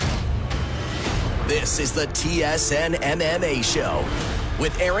This is the TSN MMA Show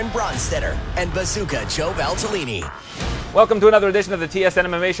with Aaron Bronsteter and Bazooka Joe Valtellini. Welcome to another edition of the TSN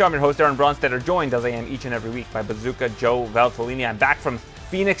MMA Show. I'm your host, Aaron Bronsteter, joined as I am each and every week by Bazooka Joe Valtellini. I'm back from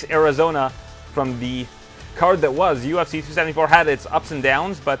Phoenix, Arizona, from the card that was UFC 274. Had its ups and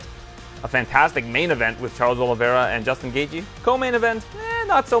downs, but a fantastic main event with Charles Oliveira and Justin Gaethje. Co-main event,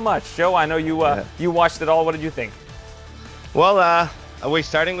 not so much. Joe, I know you watched it all. What did you think? Well, are we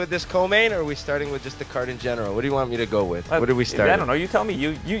starting with this co-main, or are we starting with just the card in general? What do you want me to go with? What do we start? I don't know. You tell me.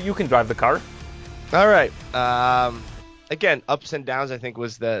 You can drive the car. All right. Again, ups and downs, I think,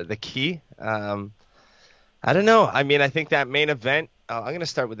 was the key. I don't know. I mean, I think that main event, I'm going to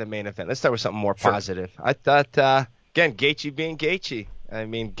start with the main event. Let's start with something more positive. I thought, again, Gaethje being Gaethje. I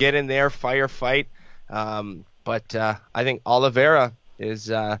mean, get in there, fight. But I think Oliveira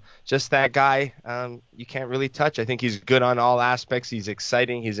is just that guy you can't really touch. I think he's good on all aspects. He's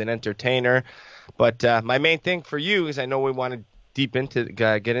exciting. He's an entertainer. But my main thing for you is, I know we want to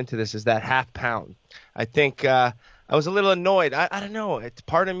get into this, is that half pound. I think I was a little annoyed. I don't know.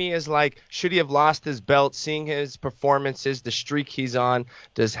 Part of me is like, should he have lost his belt? Seeing his performances, the streak he's on,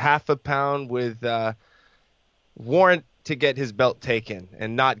 does half a pound with warrant to get his belt taken,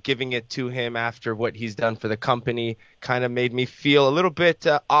 and not giving it to him after what he's done for the company kind of made me feel a little bit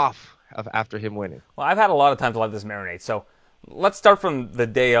off after him winning. Well, I've had a lot of time to let this marinate, so let's start from the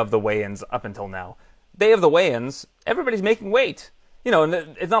day of the weigh-ins up until now. Day of the weigh-ins, everybody's making weight. You know, and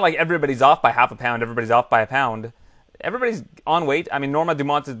it's not like everybody's off by half a pound, everybody's off by a pound. Everybody's on weight. I mean, Norma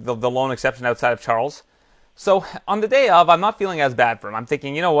Dumont is the lone exception outside of Charles. So on the day of, I'm not feeling as bad for him. I'm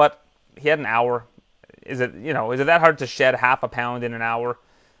thinking, you know what? He had an hour. Is it that hard to shed half a pound in an hour?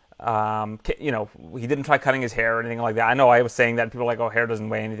 He didn't try cutting his hair or anything like that. I know I was saying that, and people are like, oh, hair doesn't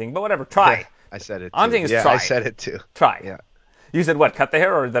weigh anything. But whatever, try. Yeah, I said it too. I'm thinking try. I said it too. Try. Yeah. You said what, cut the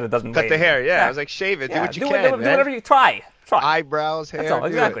hair, or that it doesn't weigh Cut the anything? hair, yeah. I was like, shave it. Yeah. Do what you can, do whatever you try. Eyebrows, hair. That's all,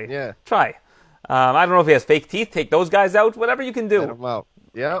 exactly. Yeah. Try. I don't know if he has fake teeth. Take those guys out. Whatever you can do. Let them out.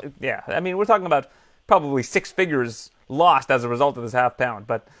 Yeah. Yeah. I mean, we're talking about probably six figures lost as a result of this half pound.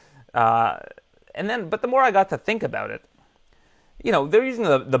 But the more I got to think about it, they're using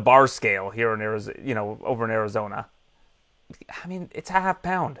the bar scale here in Arizona, over in Arizona. I mean, it's a half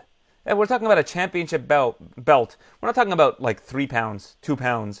pound. And we're talking about a championship belt. We're not talking about like 3 pounds, 2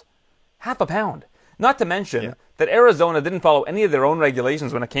 pounds, half a pound. Not to mention that Arizona didn't follow any of their own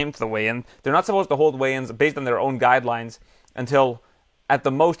regulations when it came to the weigh-in. They're not supposed to hold weigh-ins based on their own guidelines until at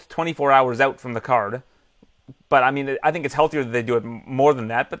the most 24 hours out from the card. But I mean, I think it's healthier that they do it more than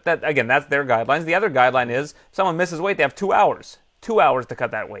that. But that's their guidelines. The other guideline is, if someone misses weight, they have 2 hours. 2 hours to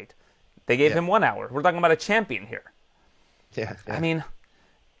cut that weight. They gave him 1 hour. We're talking about a champion here. Yeah. I mean,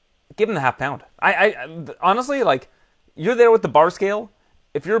 give him the half pound. I honestly, like, you're there with the bar scale.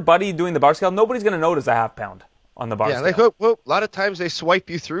 If you're buddy doing the bar scale, nobody's going to notice a half pound on the bar scale. Yeah, like, a lot of times they swipe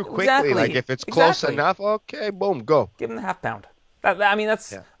you through quickly. Exactly. Like, if it's close enough, okay, boom, go. Give him the half pound.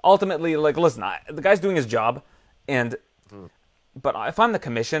 That's ultimately, like, listen, the guy's doing his job, but if I'm the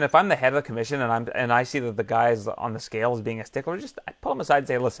commission, if I'm the head of the commission, and I see that the guy is on the scale as being a stickler, I pull him aside and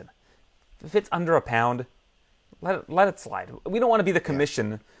say, listen, if it's under a pound, let it slide. We don't want to be the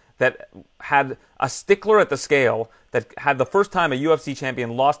commission that had a stickler at the scale, that had the first time a UFC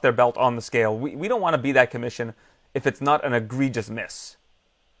champion lost their belt on the scale. We don't want to be that commission if it's not an egregious miss.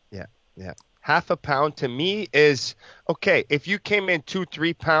 Yeah. Half a pound to me is, okay, if you came in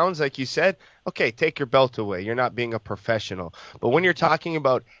 2-3 pounds, like you said, okay, take your belt away. You're not being a professional. But when you're talking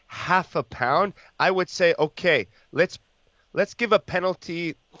about half a pound, I would say, okay, let's give a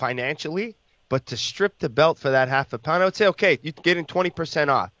penalty financially, but to strip the belt for that half a pound, I would say, okay, you're getting 20%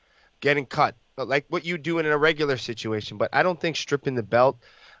 off, getting cut, like what you do in a regular situation. But I don't think stripping the belt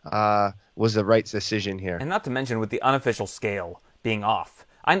was the right decision here. And not to mention with the unofficial scale being off.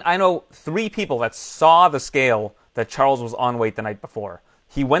 I know 3 people that saw the scale that Charles was on weight the night before.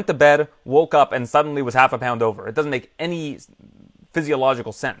 He went to bed, woke up, and suddenly was half a pound over. It doesn't make any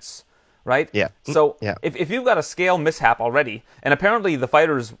physiological sense, right? Yeah. So if you've got a scale mishap already, and apparently the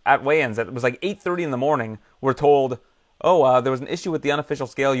fighters at weigh-ins, it was like 8:30 in the morning, were told, there was an issue with the unofficial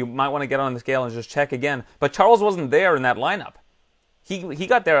scale. You might want to get on the scale and just check again. But Charles wasn't there in that lineup. He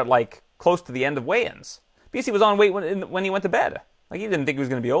got there at like close to the end of weigh-ins because he was on weight when he went to bed. Like, he didn't think it was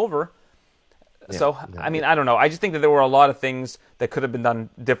going to be over. I mean, I don't know. I just think that there were a lot of things that could have been done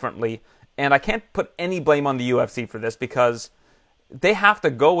differently. And I can't put any blame on the UFC for this because they have to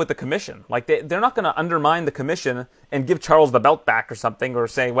go with the commission. Like, they're not going to undermine the commission and give Charles the belt back or something, or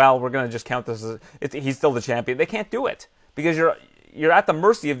say, well, we're going to just count this as he's still the champion. They can't do it because you're at the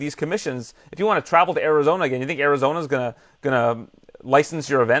mercy of these commissions. If you want to travel to Arizona again, you think Arizona's going to license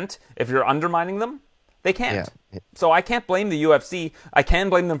your event if you're undermining them? They can't. Yeah. So I can't blame the UFC. I can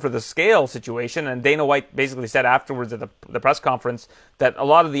blame them for the scale situation. And Dana White basically said afterwards at the press conference that a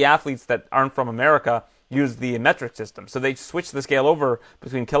lot of the athletes that aren't from America use the metric system. So they switch the scale over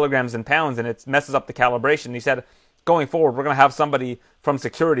between kilograms and pounds, and it messes up the calibration. He said, going forward, we're going to have somebody from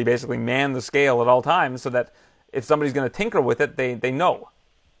security basically man the scale at all times so that if somebody's going to tinker with it, they know.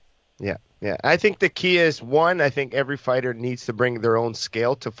 Yeah. I think the key is, one, I think every fighter needs to bring their own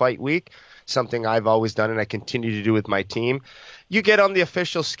scale to fight week, something I've always done and I continue to do with my team. You get on the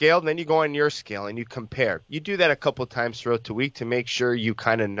official scale, then you go on your scale and you compare. You do that a couple times throughout the week to make sure you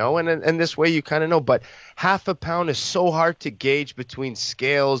kind of know, and this way you kind of know. But half a pound is so hard to gauge between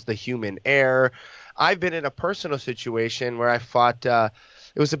scales, the human error. I've been in a personal situation where I fought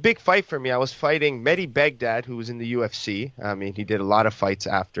it was a big fight for me. I was fighting Mehdi Begdad, who was in the UFC. I mean, he did a lot of fights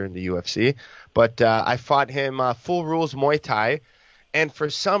after in the UFC. But I fought him full rules Muay Thai. And for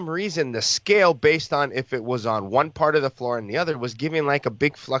some reason, the scale based on if it was on one part of the floor and the other was giving like a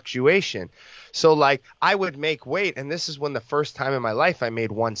big fluctuation. So like I would make weight, and this is when the first time in my life I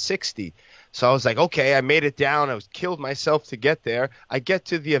made 160. So I was like, okay, I made it down. I was killed myself to get there. I get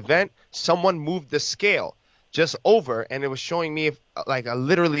to the event. Someone moved the scale just over, and it was showing me like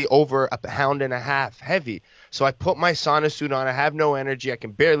literally over a pound and a half heavy. So I put my sauna suit on. I have no energy. I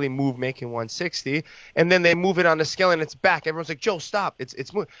can barely move, making 160. And then they move it on the scale, and it's back. Everyone's like, Joe, stop.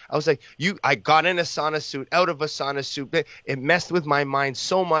 It's moving. I was like, I got in a sauna suit, out of a sauna suit. It messed with my mind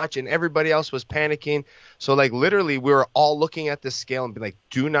so much, and everybody else was panicking. So like literally we were all looking at the scale and be like,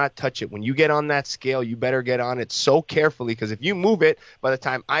 do not touch it. When you get on that scale, you better get on it so carefully, because if you move it, by the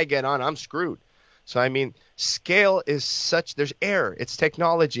time I get on, I'm screwed. So, I mean, scale is there's error. It's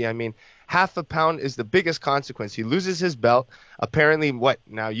technology. I mean, half a pound is the biggest consequence. He loses his belt. Apparently,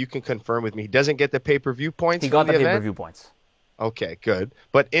 now you can confirm with me, he doesn't get the pay-per-view points. He got the event? pay-per-view points. Okay, good.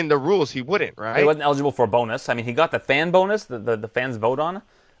 But in the rules, he wouldn't, right? He wasn't eligible for a bonus. I mean, he got the fan bonus, the fans vote on,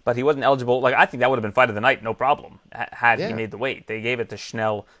 but he wasn't eligible. Like, I think that would have been fight of the night, no problem, had he made the weight. They gave it to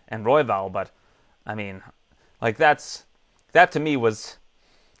Schnell and Royval, but, I mean, like, that to me was...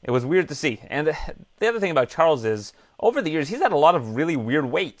 It was weird to see. And the other thing about Charles is, over the years, he's had a lot of really weird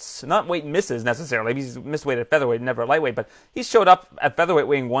weights. Not weight misses, necessarily. He's missed weight at featherweight, never at lightweight. But he's showed up at featherweight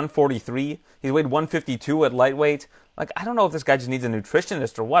weighing 143. He's weighed 152 at lightweight. Like, I don't know if this guy just needs a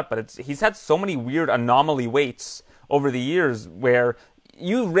nutritionist or what, but he's had so many weird anomaly weights over the years where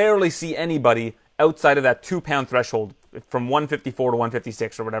you rarely see anybody outside of that 2-pound threshold from 154 to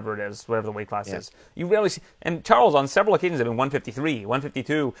 156 or whatever it is, whatever the weight class is. You rarely see, and Charles on several occasions have been 153,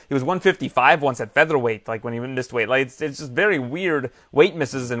 152. He was 155 once at featherweight, like when he missed weight. Like it's just very weird weight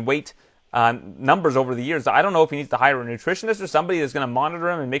misses and weight numbers over the years. I don't know if he needs to hire a nutritionist or somebody that's going to monitor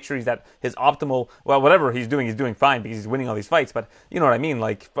him and make sure he's at his optimal, well, whatever he's doing fine because he's winning all these fights. But you know what I mean?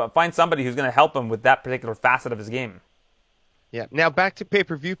 Like find somebody who's going to help him with that particular facet of his game. Yeah. Now back to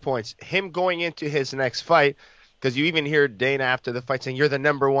pay-per-view points. Him going into his next fight, because you even hear Dana after the fight saying you're the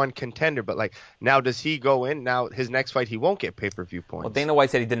number one contender, but like now does he go in? Now his next fight he won't get pay-per-view points. Well, Dana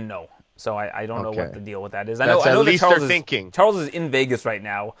White said he didn't know, so I don't know what the deal with that is. I That's know at least that they're thinking. Charles is in Vegas right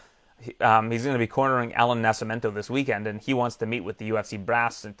now. He's going to be cornering Alan Nascimento this weekend, and he wants to meet with the UFC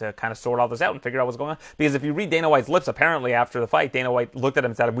brass to kind of sort all this out and figure out what's going on. Because if you read Dana White's lips, apparently after the fight, Dana White looked at him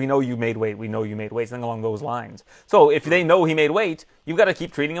and said, we know you made weight, something along those lines. So if they know he made weight, you've got to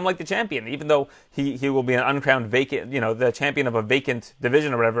keep treating him like the champion, even though he will be an uncrowned vacant, the champion of a vacant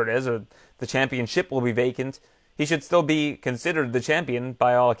division or whatever it is, or the championship will be vacant. He should still be considered the champion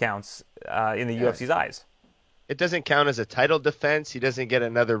by all accounts in the UFC's eyes. It doesn't count as a title defense. He doesn't get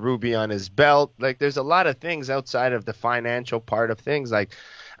another ruby on his belt. Like, there's a lot of things outside of the financial part of things. Like,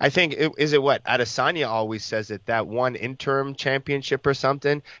 I think, what Adesanya always says it, that one interim championship or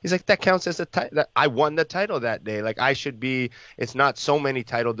something. He's like, that counts as a title. I won the title that day. Like, it's not so many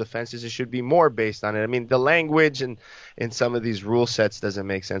title defenses. It should be more based on it. I mean, the language and in some of these rule sets doesn't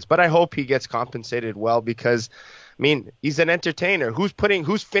make sense. But I hope he gets compensated well because, I mean, he's an entertainer.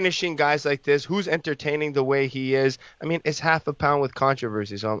 Who's finishing guys like this? Who's entertaining the way he is? I mean, it's half a pound with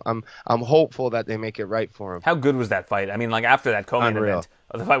controversy. So I'm hopeful that they make it right for him. How good was that fight? I mean, like after that co-main event,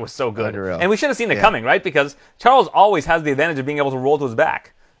 the fight was so good. Unreal. And we should have seen it coming, right? Because Charles always has the advantage of being able to roll to his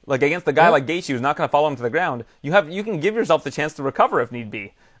back. Like against a guy like Gaethje who's not going to follow him to the ground, you can give yourself the chance to recover if need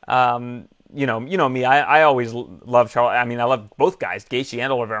be. You know me. I always love Charles. I mean, I love both guys, Gaethje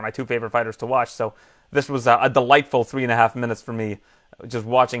and Oliveira, my two favorite fighters to watch. So this was a delightful 3.5 minutes for me, just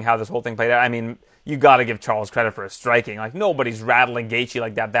watching how this whole thing played out. I mean, you got to give Charles credit for his striking. Like nobody's rattling Gaethje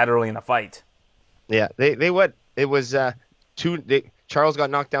like that early in the fight. Yeah, Charles got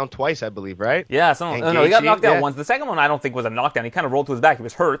knocked down twice, I believe, right? Yeah, no, he got knocked out yeah. once. The second one I don't think was a knockdown. He kind of rolled to his back. He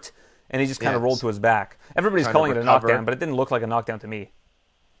was hurt, and he just kind of rolled to his back. Everybody's calling it a knockdown, but it didn't look like a knockdown to me.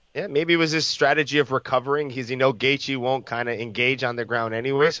 Yeah, maybe it was his strategy of recovering. Gaethje won't kind of engage on the ground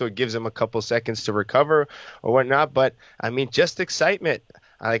anyway, so it gives him a couple seconds to recover or whatnot. But, I mean, just excitement.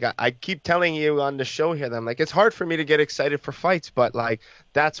 I keep telling you on the show here that I'm like, it's hard for me to get excited for fights, but, like,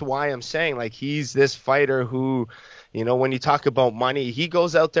 that's why I'm saying, like, he's this fighter who, you know, when you talk about money, he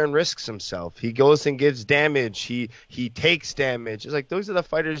goes out there and risks himself. He goes and gives damage. He takes damage. It's like, those are the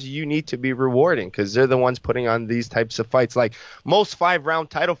fighters you need to be rewarding because they're the ones putting on these types of fights. Like most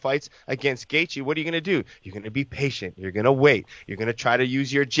 5-round title fights against Gaethje, what are you going to do? You're going to be patient. You're going to wait. You're going to try to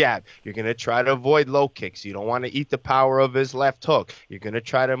use your jab. You're going to try to avoid low kicks. You don't want to eat the power of his left hook. You're going to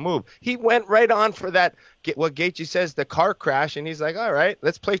try to move. He went right on for that, what Gaethje says, the car crash, and he's like, all right,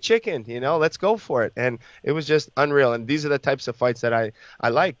 let's play chicken, you know, let's go for it. And it was just unreal. And these are the types of fights that I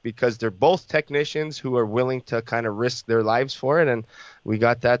like because they're both technicians who are willing to kind of risk their lives for it. And we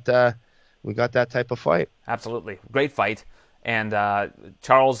got that type of fight. Absolutely. Great fight. And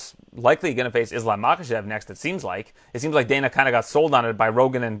Charles likely going to face Islam Makhachev next, it seems like. It seems like Dana kind of got sold on it by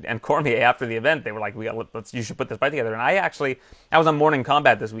Rogan and Cormier after the event. They were like, you should put this fight together. And I was on Morning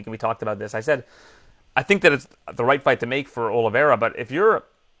Combat this week, and we talked about this. I said, I think that it's the right fight to make for Oliveira, but if you're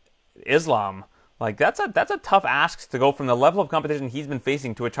Islam, like that's a tough ask to go from the level of competition he's been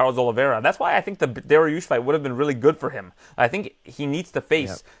facing to a Charles Oliveira. That's why I think the Dariush fight would have been really good for him. I think he needs to face...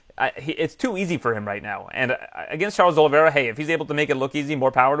 Yep. It's too easy for him right now. And against Charles Oliveira, hey, if he's able to make it look easy,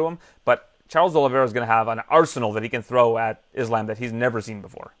 more power to him. But Charles Oliveira is going to have an arsenal that he can throw at Islam that he's never seen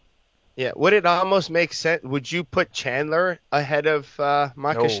before. Yeah, would it almost make sense? Would you put Chandler ahead of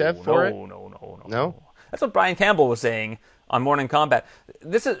Makhachev for it? No. That's what Brian Campbell was saying on Morning Combat.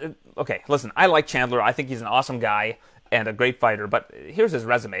 This is okay. Listen, I like Chandler. I think he's an awesome guy and a great fighter. But here's his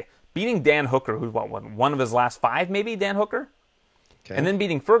resume: beating Dan Hooker, who's one of his last 5, maybe Dan Hooker, and then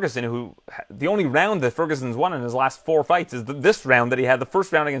beating Ferguson, who the only round that Ferguson's won in his last 4 fights is this round that he had, the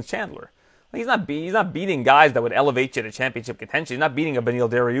first round against Chandler. He's not beating guys that would elevate you to championship contention. He's not beating a Beneil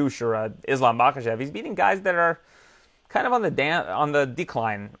Dariush or a Islam Makhachev. He's beating guys that are kind of on the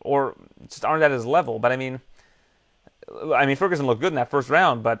decline or just aren't at his level. But I mean, Ferguson looked good in that first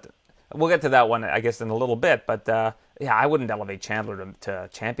round, but we'll get to that one, I guess, in a little bit. But yeah, I wouldn't elevate Chandler to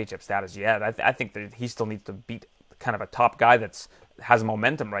championship status yet. I think that he still needs to beat kind of a top guy that's has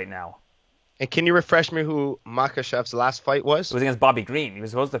momentum right now. And can you refresh me who Makhachev's last fight was? It was against Bobby Green. He was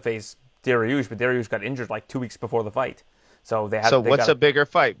supposed to face Dariush, but Dariush got injured like 2 weeks before the fight. So what's a bigger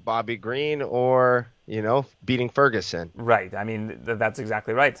fight, Bobby Green or, beating Ferguson? Right. I mean, that's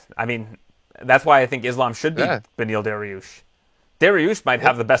exactly right. I mean, that's why I think Islam should beat Beneil Dariush. Dariush might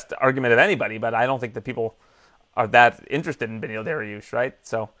have the best argument of anybody, but I don't think that people are that interested in Beneil Dariush, right?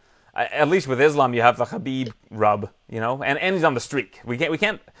 So at least with Islam, you have the Khabib rub, and he's on the streak. We got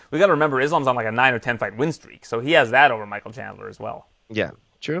to remember Islam's on like a 9 or 10 fight win streak, so he has that over Michael Chandler as well. Yeah.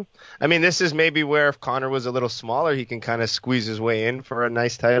 True. I mean, this is maybe where if Conor was a little smaller, he can kind of squeeze his way in for a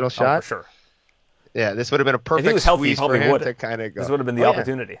nice title shot. Oh, for sure. Yeah, this would have been a perfect if he was healthy, squeeze for him to kind of go. This would have been the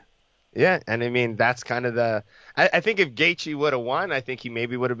opportunity. Yeah, and I mean, that's kind of I think if Gaethje would have won, I think he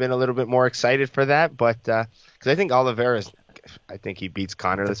maybe would have been a little bit more excited for that. But because I think I think he beats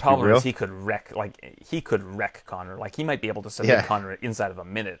Conor. The problem is he could wreck Conor. Like, he might be able to submit Conor inside of a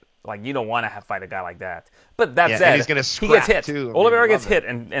minute. Like, you don't want to fight a guy like that. But that said, he's gonna he gets hit. Too. Oliveira gets hit,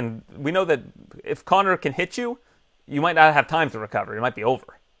 and we know that if Conor can hit you, you might not have time to recover. It might be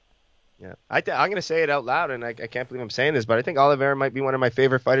over. Yeah, I'm going to say it out loud, and I can't believe I'm saying this, but I think Oliveira might be one of my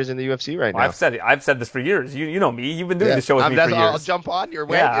favorite fighters in the UFC right now. I've said this for years. You know me. You've been doing the show with me for years. I'll jump on your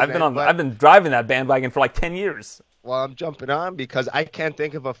wagon. Yeah, I've been driving that bandwagon for like 10 years. Well, I'm jumping on because I can't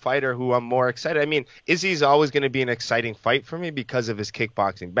think of a fighter who I'm more excited. I mean, Izzy's always going to be an exciting fight for me because of his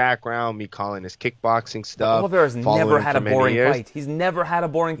kickboxing background, me calling his kickboxing stuff. Oliveira's never had a boring fight. He's never had a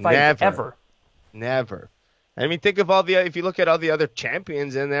boring fight, ever. Never. I mean, think of if you look at all the other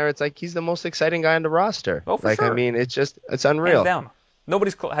champions in there, it's like he's the most exciting guy on the roster. Oh, for sure. I mean, it's unreal. Hands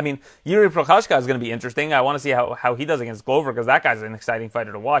down. Yuri Prochazka is going to be interesting. I want to see how he does against Glover because that guy's an exciting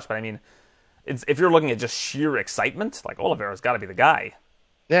fighter to watch. But I mean, if you're looking at just sheer excitement, like Oliveira's got to be the guy.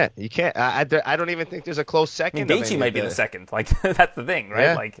 Yeah, you can't. I don't even think there's a close second. I mean, Gaethje might be the second. Like, that's the thing, right?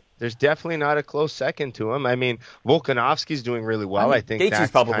 Yeah, like, there's definitely not a close second to him. I mean, Volkanovski's doing really well. I think Gaethje's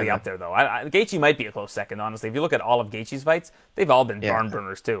probably up there, though. Gaethje might be a close second, honestly. If you look at all of Gaethje's fights, they've all been barn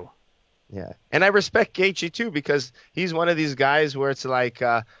burners too. Yeah, and I respect Gaethje too because he's one of these guys where it's like.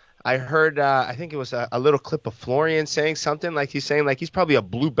 I heard, I think it was a little clip of Florian saying something like he's probably a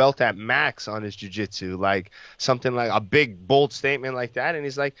blue belt at max on his jiu-jitsu, like something like a big, bold statement like that. And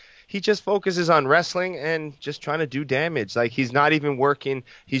he's like, he just focuses on wrestling and just trying to do damage. Like he's not even working.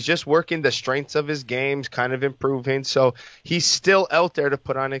 He's just working the strengths of his games, kind of improving. So he's still out there to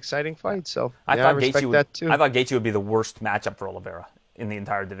put on exciting fights. So I respect that too. I thought Gaethje would be the worst matchup for Oliveira in the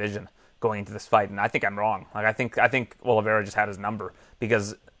entire division going into this fight. And I think I'm wrong. Like I think Oliveira just had his number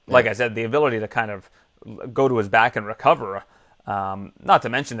because, like I said, the ability to kind of go to his back and recover, not to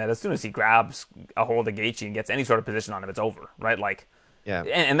mention that as soon as he grabs a hold of Gaethje and gets any sort of position on him, it's over, right? Like, yeah.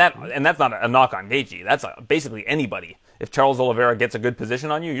 And that's not a knock on Gaethje. That's basically anybody. If Charles Oliveira gets a good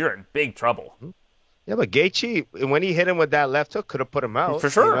position on you, you're in big trouble. Yeah, but Gaethje, when he hit him with that left hook, could have put him out. For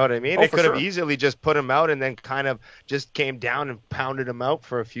sure. You know what I mean? It could have easily just put him out and then kind of just came down and pounded him out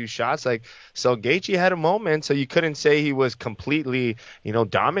for a few shots. Like, so Gaethje had a moment, so you couldn't say he was completely,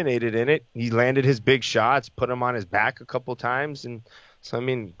 dominated in it. He landed his big shots, put him on his back a couple times, and so, I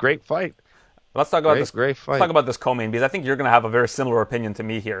mean, great fight. Let's talk about this. Great fight. Let's talk about this co-main because I think you're going to have a very similar opinion to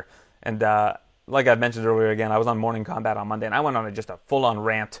me here. And like I mentioned earlier, again, I was on Morning Combat on Monday, and I went on just a full-on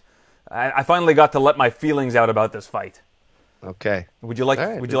rant. I finally got to let my feelings out about this fight. Okay. Would you like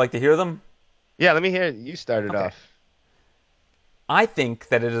to hear them? Yeah, let me hear it. You started off. I think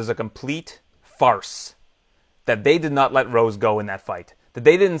that it is a complete farce that they did not let Rose go in that fight. That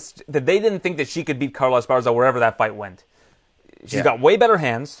they didn't think that she could beat Carla Esparza wherever that fight went. She's got way better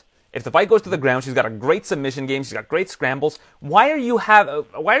hands. If the fight goes to the ground, she's got a great submission game. She's got great scrambles. Why are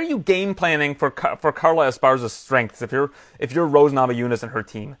you game planning for Carla Esparza's strengths if you're Rose Namajunas and her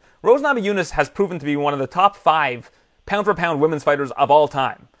team? Rose Namajunas has proven to be one of the top 5 pound-for-pound women's fighters of all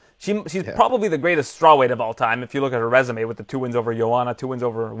time. She's probably the greatest strawweight of all time if you look at her resume with the 2 wins over Joanna, 2 wins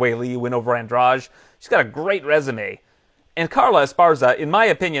over Weili, win over Andrade. She's got a great resume. And Carla Esparza, in my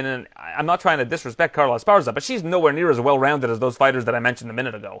opinion, and I'm not trying to disrespect Carla Esparza, but she's nowhere near as well-rounded as those fighters that I mentioned a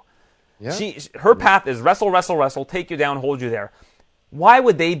minute ago. Yeah. Her path is wrestle, wrestle, wrestle, take you down, hold you there. Why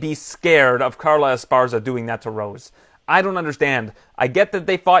would they be scared of Carla Esparza doing that to Rose? I don't understand. I get that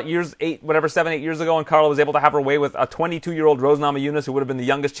they fought 7, 8 years ago, and Carla was able to have her way with a 22-year-old Rose Namajunas, who would have been the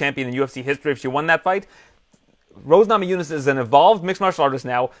youngest champion in UFC history if she won that fight. Rose Namajunas is an evolved mixed martial artist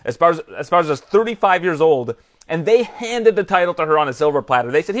now. Esparza's 35 years old, and they handed the title to her on a silver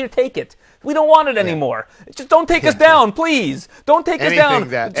platter. They said, here, take it. We don't want it anymore. Just don't take us down, please. Don't take us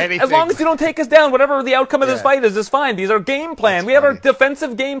down. As long as you don't take us down, whatever the outcome of this fight is fine. These are game plan. We have our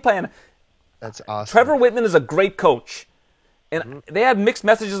defensive game plan. That's awesome. Trevor Whitman is a great coach. And they had mixed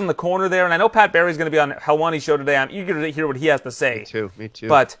messages in the corner there, and I know Pat Barry's going to be on Helwani's show today. I'm eager to hear what he has to say. Me too.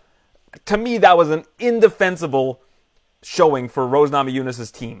 But to me, that was an indefensible showing for Rose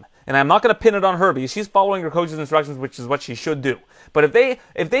Namajunas' team. And I'm not going to pin it on her because she's following her coach's instructions, which is what she should do. But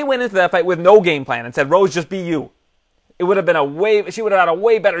if they went into that fight with no game plan and said, Rose, just be you, she would have had a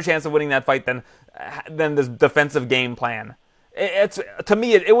way better chance of winning that fight than this defensive game plan. To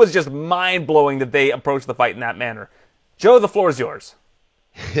me, it was just mind-blowing that they approached the fight in that manner. Joe, the floor is yours.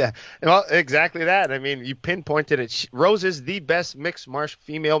 Yeah, well, exactly that. I mean, you pinpointed it. Rose is the best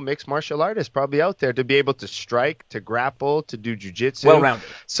female mixed martial artist probably out there to be able to strike, to grapple, to do jiu-jitsu. Well-rounded.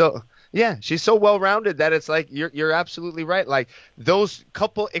 So, yeah, she's so well-rounded that it's like you're absolutely right. Like those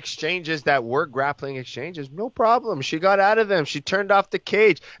couple exchanges that were grappling exchanges, no problem. She got out of them. She turned off the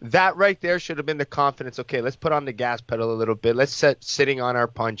cage. That right there should have been the confidence. Okay, let's put on the gas pedal a little bit. Let's sitting on our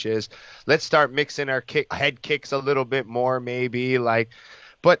punches. Let's start mixing our head kicks a little bit more maybe.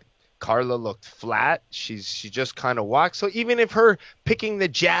 But Carla looked flat. She just kind of walked. So even if her picking the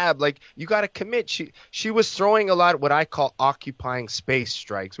jab, you got to commit. She was throwing a lot of what I call occupying space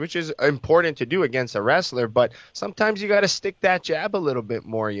strikes, which is important to do against a wrestler. But sometimes you got to stick that jab a little bit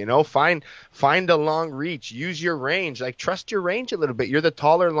more. Find a long reach. Use your range. Trust your range a little bit. You're the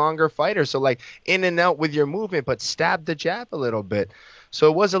taller, longer fighter. So in and out with your movement, but stab the jab a little bit. So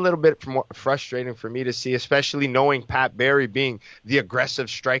it was a little bit more frustrating for me to see, especially knowing Pat Barry being the aggressive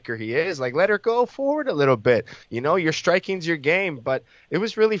striker he is. Let her go forward a little bit. Your striking's your game, but it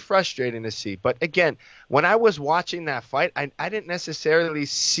was really frustrating to see. But again, when I was watching that fight, I didn't necessarily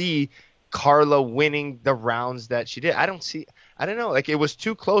see Carla winning the rounds that she did. I don't know. It was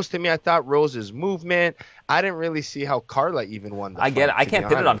too close to me. I thought Rose's movement. I didn't really see how Carla even won the fight. I get it. I can't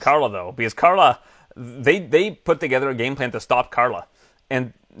pin it on Carla, though, because Carla, they put together a game plan to stop Carla.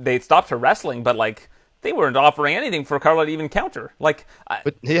 And they stopped her wrestling, but they weren't offering anything for Carla to even counter. But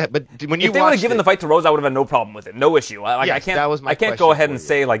when you if they would have given the fight to Rose, I would have had no problem with it, no issue. I can't go ahead and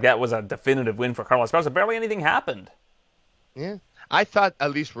say that was a definitive win for Carla Esparza. Barely anything happened. Yeah, I thought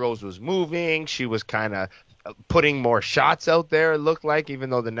at least Rose was moving. She was kind of putting more shots out there, it looked like, even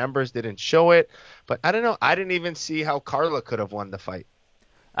though the numbers didn't show it. But I don't know. I didn't even see how Carla could have won the fight.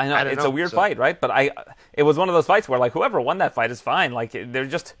 I know it's a weird fight, right? But it was one of those fights where like whoever won that fight is fine. Like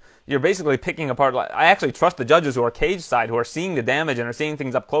you're basically picking apart. Like, I actually trust the judges who are cage side, who are seeing the damage and are seeing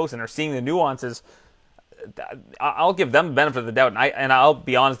things up close and are seeing the nuances. I'll give them the benefit of the doubt, and I'll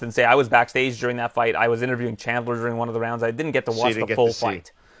be honest and say I was backstage during that fight. I was interviewing Chandler during one of the rounds. I didn't get to watch the full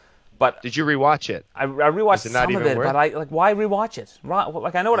fight. But did you rewatch it? I rewatched some of it, but why rewatch it?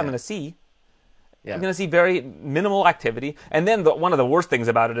 Like I know what I'm going to see. Yeah. I'm going to see very minimal activity. And then one of the worst things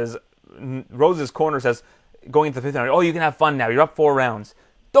about it is Rose's corner says, going into the fifth round, oh, you can have fun now. You're up 4 rounds.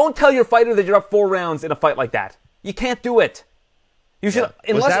 Don't tell your fighter that you're up 4 rounds in a fight like that. You can't do it. You should,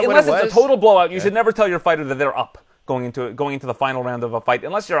 unless it's a total blowout, you should never tell your fighter that they're up going into the final round of a fight,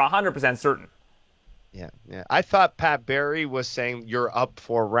 unless you're 100% certain. Yeah. I thought Pat Barry was saying you're up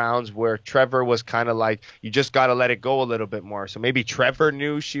 4 rounds, where Trevor was kind of like, you just got to let it go a little bit more. So maybe Trevor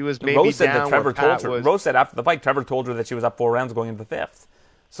knew she was maybe Rose said down. That Trevor told her. Rose said after the fight, Trevor told her that she was up 4 rounds going into the 5th.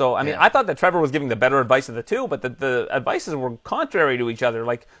 So, I mean, I thought that Trevor was giving the better advice of the two, but the advices were contrary to each other.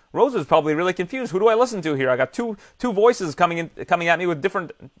 Like, Rose was probably really confused. Who do I listen to here? I got two voices coming at me with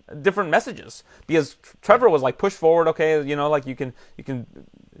different messages. Because Trevor was like, push forward, okay, like you can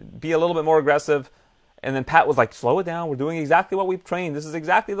be a little bit more aggressive. And then Pat was like, slow it down. We're doing exactly what we've trained. This is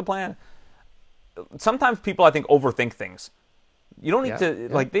exactly the plan. Sometimes people, I think, overthink things. You don't need to,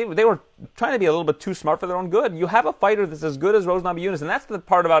 like, they were trying to be a little bit too smart for their own good. You have a fighter that's as good as Rose Namajunas, and that's the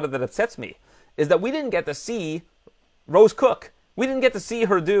part about it that upsets me, is that we didn't get to see Rose cook. We didn't get to see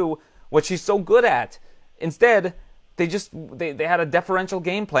her do what she's so good at. Instead, they had a deferential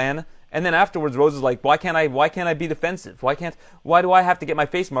game plan, and then afterwards Rose is like, why can't I be defensive? Why do I have to get my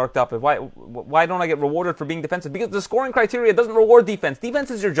face marked up? Why don't I get rewarded for being defensive? Because the scoring criteria doesn't reward defense. Defense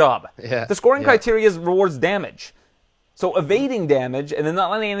is your job. Yeah. The scoring criteria rewards damage. So evading damage and then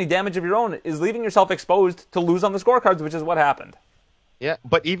not letting any damage of your own is leaving yourself exposed to lose on the scorecards, which is what happened. Yeah,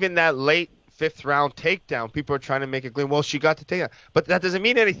 but even that late 5th round takedown, people are trying to make it clear, well, she got the takedown. But that doesn't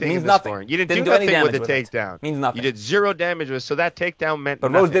mean anything in the scoring. You didn't do nothing with the takedown. Means nothing. You did 0 damage with it, so that takedown meant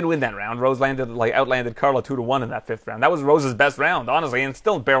nothing. But Rose did win that round. Rose outlanded Carla 2-1 in that 5th round. That was Rose's best round, honestly, and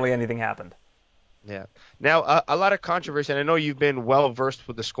still barely anything happened. Yeah. Now, a lot of controversy, and I know you've been well-versed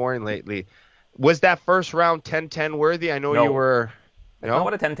with the scoring lately. Was that first round 10-10 worthy? I know you were... I know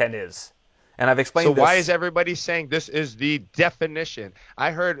what a 10-10 is. And I've explained this. So why is everybody saying this is the definition?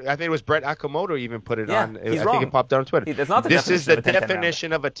 I think it was Brett Akamoto even put it on. He's I wrong. think it popped on Twitter. It's not the this is the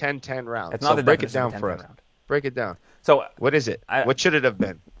definition of a 10-10 round. It's not the break it definition down of a 10-10 for us. round. Break it down. So what is it? What should it have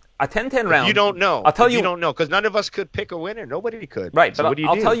been? A 10-10 round. You don't know. I'll tell you. You don't know because none of us could pick a winner. Nobody could. Right, so but what do you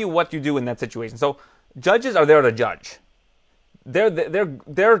I'll do? tell you what you do in that situation. So judges are there to judge. They're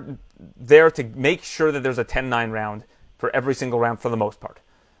there to make sure that there's a 10-9 round for every single round for the most part.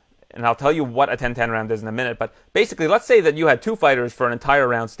 And I'll tell you what a 10-10 round is in a minute. But basically, let's say that you had 2 fighters for an entire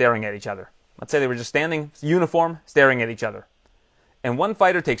round staring at each other. Let's say they were just standing, uniform, staring at each other. And one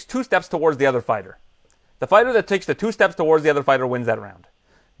fighter takes 2 steps towards the other fighter. The fighter that takes the 2 steps towards the other fighter wins that round.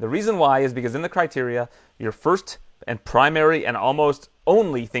 The reason why is because in the criteria, your first and primary and almost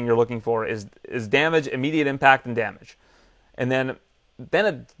only thing you're looking for is damage, immediate impact, and damage. And then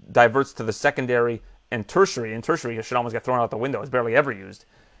it diverts to the secondary and tertiary. And tertiary should almost get thrown out the window. It's barely ever used.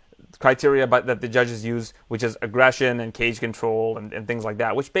 Criteria that the judges use, which is aggression and cage control and things like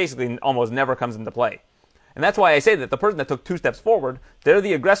that, which basically almost never comes into play. And that's why I say that the person that took 2 steps forward, they're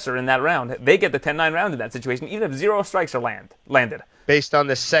the aggressor in that round. They get the 10-9 round in that situation, even if 0 strikes are landed. Based on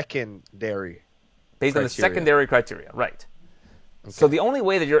the secondary criteria, right. Okay. So the only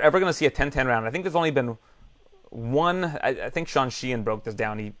way that you're ever going to see a 10-10 round, I think there's only been one, I think Sean Sheehan broke this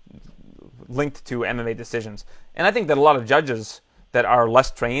down, he linked to MMA decisions. And I think that a lot of judges that are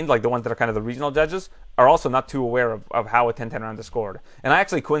less trained, like the ones that are kind of the regional judges, are also not too aware of how a 10-10 round is scored. And I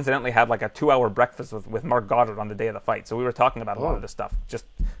actually coincidentally had like a 2-hour breakfast with Mark Goddard on the day of the fight. So we were talking about a lot of this stuff, just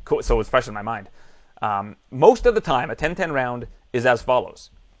so it was fresh in my mind. Most of the time, a 10-10 round is as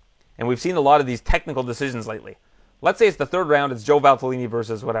follows. And we've seen a lot of these technical decisions lately. Let's say it's the 3rd round, it's Joe Valtellini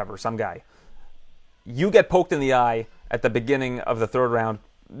versus whatever, some guy. You get poked in the eye at the beginning of the 3rd round,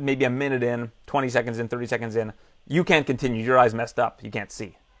 maybe a minute in, 20 seconds in, 30 seconds in. You can't continue. Your eye's messed up. You can't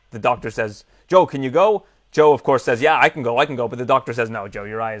see. The doctor says, Joe, can you go? Joe, of course, says, yeah, I can go. But the doctor says, no, Joe,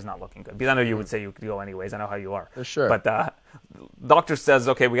 your eye is not looking good. Because I know you would say you could go anyways. I know how you are. For sure. But doctor says,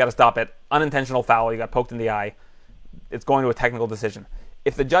 okay, we got to stop it. Unintentional foul. You got poked in the eye. It's going to a technical decision.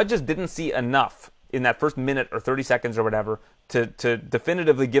 If the judges didn't see enough in that first minute or 30 seconds or whatever to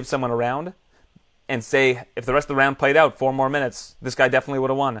definitively give someone a round and say, if the rest of the round played out 4 more minutes, this guy definitely would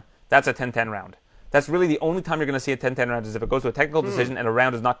have won, that's a 10-10 round. That's really the only time you're going to see a 10-10 round is if it goes to a technical decision and a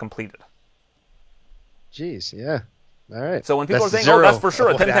round is not completed. Jeez, yeah. All right. So when people are saying, oh, that's for sure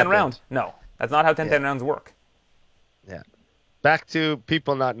a 10-10 round, no, that's not how 10-10 rounds work. Yeah. Back to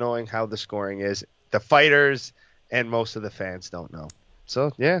people not knowing how the scoring is. The fighters and most of the fans don't know.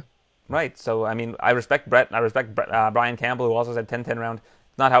 So, yeah. Right. So, I mean, I respect Brett. I respect Brian Campbell, who also said 10-10 round.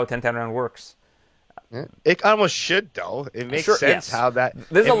 It's not how a 10-10 round works. Yeah. It almost should, though. It makes sense how that...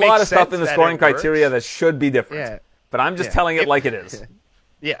 There's a lot of stuff in the scoring criteria that should be different. Yeah. But I'm just telling it like it is.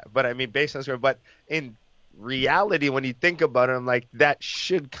 Yeah, but I mean, based on scoring. But in reality, when you think about it, I'm like, that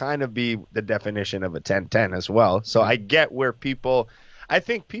should kind of be the definition of a 10-10 as well. So I get where people... I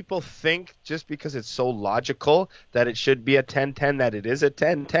think people think just because it's so logical that it should be a 10-10 that it is a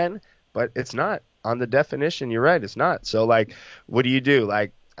 10-10, but it's not. On the definition, you're right, it's not. So, like, what do you do?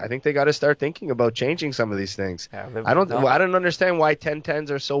 Like, I think they got to start thinking about changing some of these things. Yeah, I don't understand why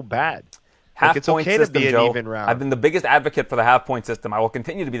 10-10s are so bad. Like, it's okay system, to be an Joe, even round. I've been the biggest advocate for the half-point system. I will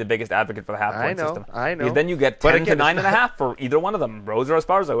continue to be the biggest advocate for the half-point system. I know. Because then you get 10 to 9.5 for either one of them, Rose or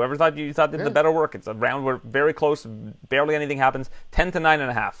Esparza. Whoever thought did the better work. It's a round where very close, barely anything happens. 10 to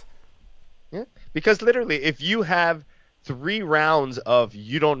 9.5. Yeah, because literally, if you have 3 rounds of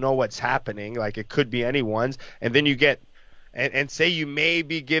you don't know what's happening, like it could be anyone's, and then you get and say you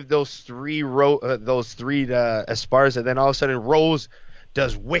maybe give those three to Esparza, then all of a sudden Rose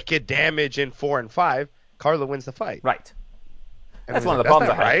does wicked damage in 4 and 5, Carla wins the fight. Right. And that's one of the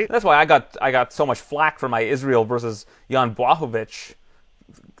problems I had. Right? That's why I got so much flack for my Israel versus Jan Blachowicz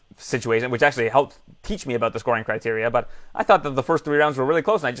situation, which actually helped teach me about the scoring criteria. But I thought that the first 3 rounds were really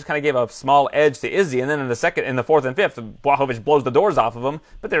close, and I just kind of gave a small edge to Izzy. And then in the 4th and 5th, Blachowicz blows the doors off of him.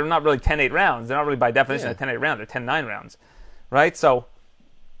 But they're not really 10-8 rounds. They're not really by definition a 10-8 round. They're 10-9 rounds, right? So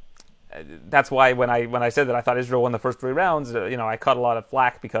that's why when I said that I thought Israel won the first 3 rounds, I caught a lot of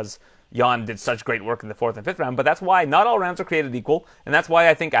flack because Jan did such great work in the 4th and 5th round. But that's why not all rounds are created equal, and that's why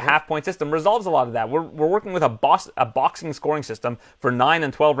I think a half-point system resolves a lot of that. We're working with a boxing scoring system for 9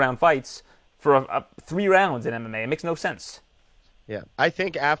 and 12 round fights for 3 rounds in MMA. It makes no sense. Yeah, I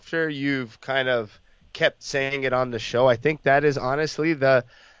think after you've kind of kept saying it on the show, I think that is honestly the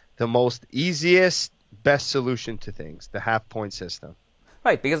most easiest, best solution to things, the half-point system.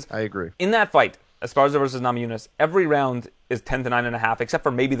 Right, because I agree. In that fight, Esparza versus Namajunas, every round is 10 to 9.5, except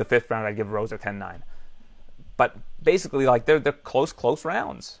for maybe the 5th round I'd give Rose a 10-9. But basically, like they're close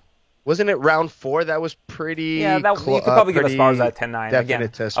rounds. Wasn't it round 4 that was pretty? Yeah, you could probably give Esparza a 10-9. Again,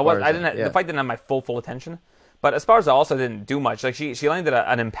 the fight didn't have my full attention, but Esparza also didn't do much. Like she landed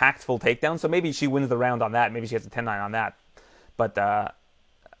an impactful takedown, so maybe she wins the round on that. Maybe she gets a 10-9 on that. But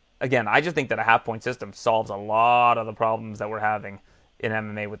again, I just think that a half-point system solves a lot of the problems that we're having in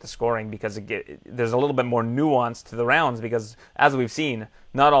MMA with the scoring, because there's a little bit more nuance to the rounds, because as we've seen,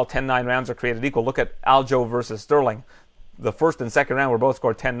 not all 10-9 rounds are created equal. Look at Aljo versus Sterling. The first and second round were both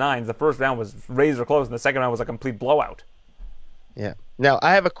scored 10-9s. The first round was razor close, and the second round was a complete blowout. Yeah. Now,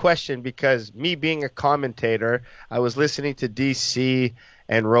 I have a question, because me being a commentator, I was listening to DC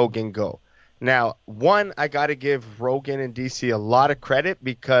and Rogan go. Now, one, I got to give Rogan and DC a lot of credit,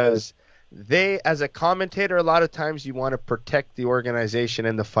 because they, as a commentator, a lot of times you want to protect the organization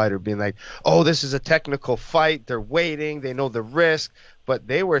and the fighter, being like, oh, this is a technical fight. They're waiting. They know the risk. But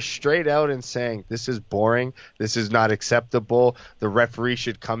they were straight out and saying, this is boring. This is not acceptable. The referee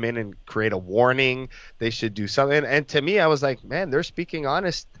should come in and create a warning. They should do something. And to me, I was like, man, they're speaking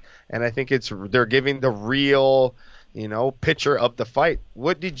honest. And I think they're giving the real, picture of the fight.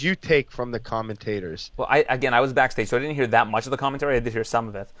 What did you take from the commentators? Well, I was backstage, so I didn't hear that much of the commentary. I did hear some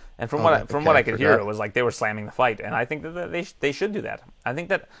of it, and from what I could hear, it was like they were slamming the fight, and I think that they should do that. I think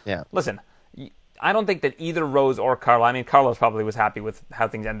that. Yeah. Listen, I don't think that either Rose or Carla. I mean, Carlos probably was happy with how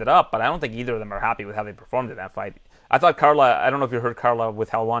things ended up, but I don't think either of them are happy with how they performed in that fight. I thought Carla. I don't know if you heard Carla with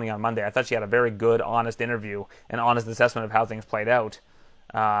Helwani on Monday. I thought she had a very good, honest interview and honest assessment of how things played out.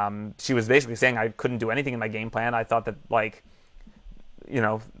 She was basically saying I couldn't do anything in my game plan. I thought that I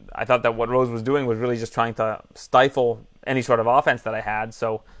thought that what Rose was doing was really just trying to stifle any sort of offense that I had.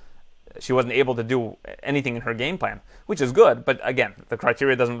 So she wasn't able to do anything in her game plan, which is good. But again, the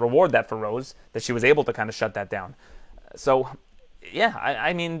criteria doesn't reward that for Rose, that she was able to kind of shut that down. So yeah,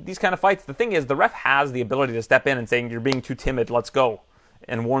 I mean, these kind of fights, the thing is, the ref has the ability to step in and saying, you're being too timid, let's go,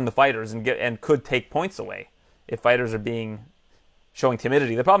 and warn the fighters and could take points away if fighters are showing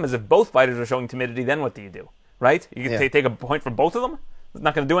timidity. The problem is if both fighters are showing timidity, then what do you do? Right? You can take a point from both of them? It's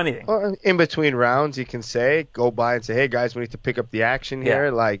not going to do anything. Well, in between rounds, you can go by and say, hey, guys, we need to pick up the action here.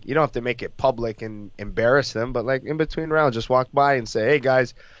 Yeah. Like, you don't have to make it public and embarrass them, but like in between rounds, just walk by and say, hey,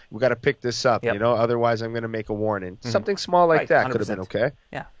 guys, we got to pick this up, otherwise I'm going to make a warning. Mm-hmm. Something small like that 100%. Could have been okay.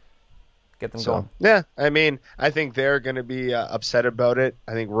 Yeah. get them going. Yeah, I mean, I think they're going to be upset about it.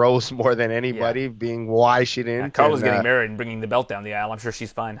 I think Rose more than anybody, being why she didn't. Carla's getting married and bringing the belt down the aisle. I'm sure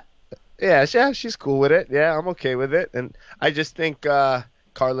she's fine. Yeah, she's cool with it. Yeah, I'm okay with it. And I just think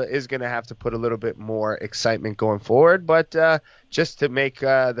Carla is going to have to put a little bit more excitement going forward, but just to make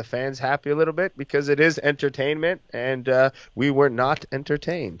the fans happy a little bit, because it is entertainment, and we were not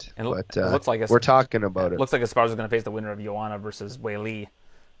entertained. But it looks like we're talking about it. Looks like Esparza is going to face the winner of Joanna versus Wei Li.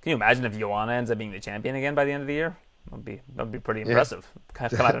 Can you imagine if Joanna ends up being the champion again by the end of the year? That'd be pretty impressive.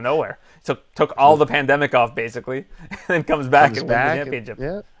 Kind of come out of nowhere. So took all the pandemic off basically, and then comes back and wins the championship.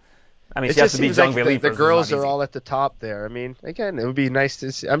 Yeah. I mean, she has to beat Zhang Wei Li. The girls are all at the top there. I mean, again, it would be nice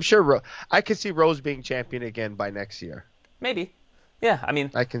to see. I'm sure I could see Rose being champion again by next year. Maybe. Yeah, I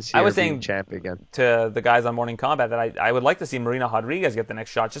mean, I can see her being champ again. To the guys on Morning Combat that I would like to see Marina Rodriguez get the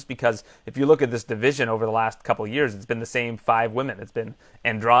next shot, just because if you look at this division over the last couple of years, it's been the same 5 women. It's been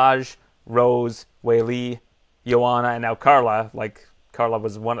Andrade, Rose, Wei Li, Joanna, and now Carla. Like Carla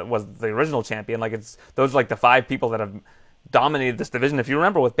was the original champion. Like those are like the 5 people that have dominated this division. If you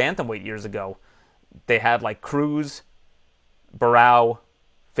remember with bantamweight years ago, they had like Cruz, Barao,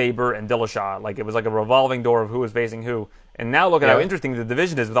 Faber, and Dillashaw. Like it was like a revolving door of who was facing who. And now look at how interesting the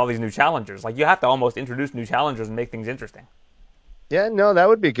division is with all these new challengers. Like you have to almost introduce new challengers and make things interesting. Yeah, no, that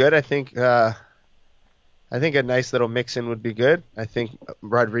would be good. I think a nice little mix-in would be good. I think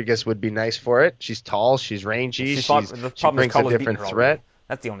Rodriguez would be nice for it. She's tall, she's rangy, she brings a different threat.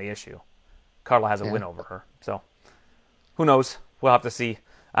 That's the only issue. Carla has a win over her, so who knows? We'll have to see.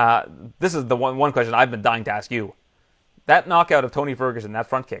 This is the one question I've been dying to ask you. That knockout of Tony Ferguson, that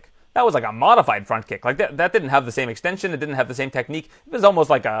front kick, that was like a modified front kick. Like that didn't have the same extension. It didn't have the same technique. It was almost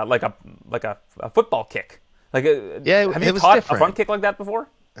like a football kick. Like have you taught a front kick like that before?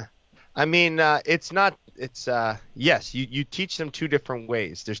 I mean, it's not. It's yes, you teach them 2 different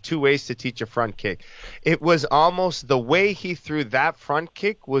ways. There's 2 ways to teach a front kick. It was almost the way he threw that front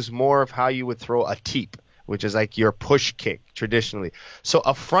kick was more of how you would throw a teep, which is like your push kick traditionally. So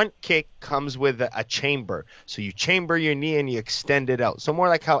a front kick comes with a chamber. So you chamber your knee and you extend it out. So more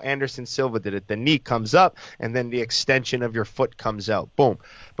like how Anderson Silva did it. The knee comes up and then the extension of your foot comes out. Boom.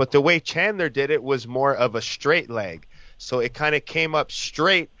 But the way Chandler did it was more of a straight leg. So it kind of came up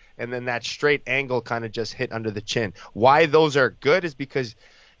straight, and then that straight angle kind of just hit under the chin. Why those are good is because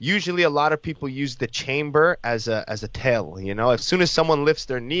usually a lot of people use the chamber as a tail. You know, as soon as someone lifts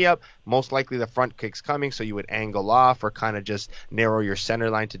their knee up, most likely the front kick's coming, so you would angle off or kind of just narrow your center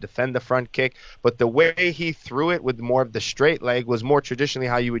line to defend the front kick. But the way he threw it with more of the straight leg was more traditionally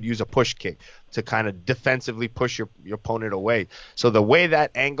how you would use a push kick to kind of defensively push your opponent away. So the way that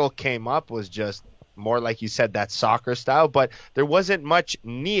angle came up was just more like you said, that soccer style, but there wasn't much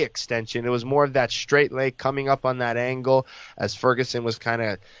knee extension. It was more of that straight leg coming up on that angle as Ferguson was kind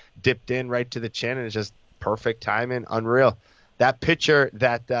of dipped in right to the chin, and it's just perfect timing, unreal. That picture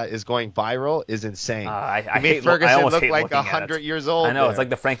that is going viral is insane. I hate Ferguson look like 100 years old. I know, there. It's like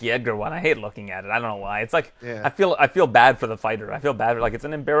the Frankie Edgar one. I hate looking at it. I don't know why. It's like I feel bad for the fighter. I feel bad. Like it's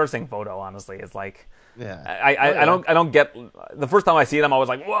an embarrassing photo. Honestly, it's like. I don't get the first time I see it, I'm always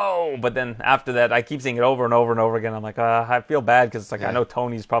like, whoa, but then after that I keep seeing it over and over and over again. I'm like, I feel bad because it's like I know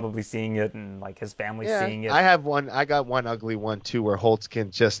Tony's probably seeing it and like his family's seeing it. I got one ugly one too where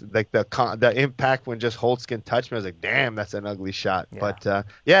Holtzkin just like the impact when just Holtzkin touched me, I was like, damn, that's an ugly shot. But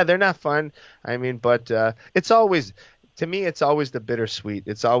they're not fun. I mean, but it's always, to me, it's always the bittersweet.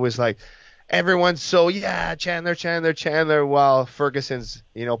 It's always like everyone's so Chandler, while Ferguson's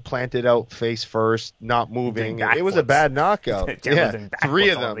planted out face first, not moving. It was a bad knockout. 3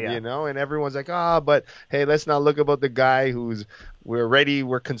 of them, and everyone's like, but hey, let's not look about the guy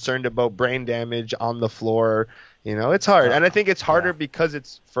we're concerned about brain damage on the floor. It's hard. And I think it's harder because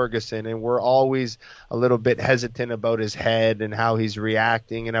it's Ferguson, and we're always a little bit hesitant about his head and how he's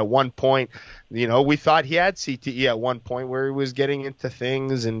reacting. And at one point, we thought he had CTE at one point where he was getting into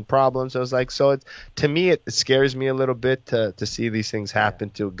things and problems. I was like, to me, it scares me a little bit to see these things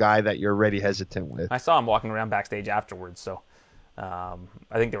happen to a guy that you're already hesitant with. I saw him walking around backstage afterwards, so I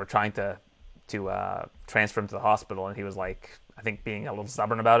think they were trying to transfer him to the hospital, and he was like, I think being a little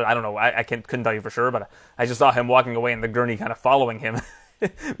stubborn about it. I don't know. I couldn't tell you for sure, but I just saw him walking away and the gurney kind of following him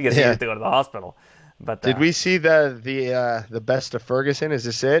because he had to go to the hospital. But did we see the best of Ferguson? Is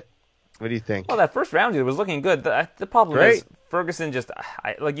this it? What do you think? Well, that first round, it was looking good. The problem is Ferguson just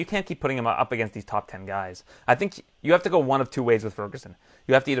you can't keep putting him up against these top 10 guys. I think you have to go one of 2 ways with Ferguson.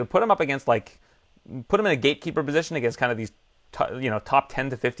 You have to either put him up against put him in a gatekeeper position against kind of these top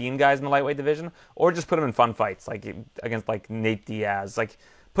 10 to 15 guys in the lightweight division, or just put him in fun fights against Nate Diaz.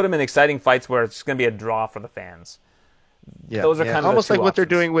 Put him in exciting fights where it's going to be a draw for the fans. Those are kind of almost the like two what they're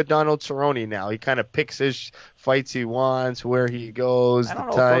options. doing with Donald Cerrone now. He kind of picks his fights he wants, where he goes, I don't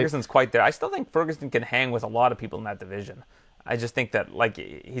the know type. if Ferguson's quite there. I still think Ferguson can hang with a lot of people in that division. I just think that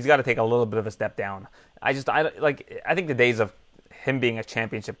he's got to take a little bit of a step down. I think the days of him being a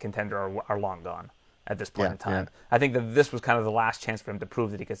championship contender are long gone at this point in time. I think that this was kind of the last chance for him to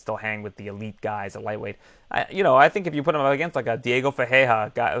prove that he could still hang with the elite guys at lightweight. I think if you put him up against like a Diego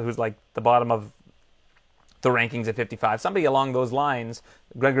Ferreira, guy who's like the bottom of the rankings at 55, somebody along those lines,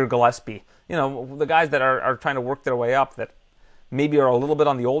 Gregor Gillespie, the guys that are trying to work their way up that maybe are a little bit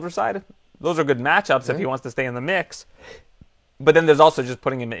on the older side, those are good matchups if he wants to stay in the mix. But then there's also just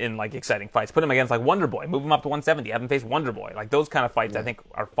putting him in like exciting fights. Put him against like Wonder Boy, move him up to 170, have him face Wonder Boy. Like those kind of fights, I think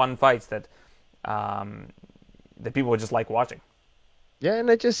are fun fights that people would just like watching. Yeah, and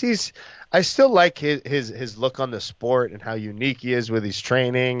I still like his look on the sport and how unique he is with his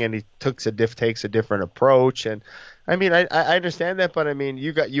training, and he takes a different approach. And I mean, I understand that, but I mean,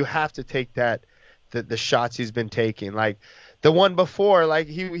 you have to take the shots he's been taking, like. The one before, like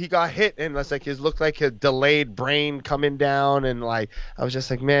he got hit and it's like it looked like a delayed brain coming down, and like I was just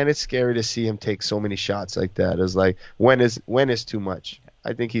like, man, it's scary to see him take so many shots like that. It's like when is too much?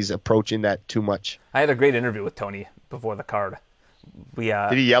 I think he's approaching that too much. I had a great interview with Tony before the card.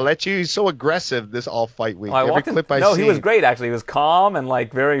 Did he yell at you? He's so aggressive this all fight week. Well, he was great actually. He was calm and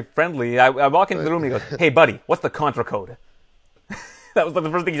like very friendly. I walk into the room and he goes, "Hey buddy, what's the contra code?" That was like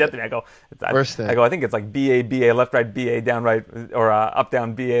the first thing he said to me. I go, I think it's like BA, left, right, BA, down, right, or up,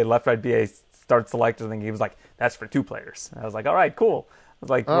 down, BA, left, right, BA, start, select. I think he was like, that's for two players. And I was like, all right, cool. I was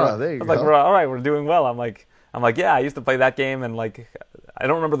like, there you go. all right, we're doing well. I'm like, yeah, I used to play that game, and like, I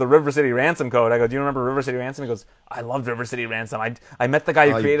don't remember the River City Ransom code. I go, do you remember River City Ransom? He goes, I loved River City Ransom. I met the guy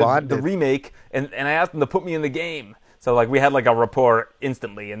who created the remake, and I asked him to put me in the game. So like, we had like a rapport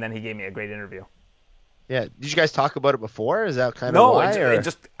instantly, and then he gave me a great interview. Yeah. Did you guys talk about it before? Is that kind of why? No, it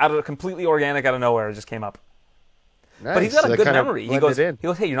just completely organic out of nowhere. It just came up. Nice. But he's got a good memory. He goes, hey,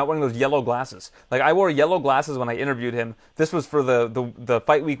 you're not wearing those yellow glasses. Like I wore yellow glasses when I interviewed him. This was for the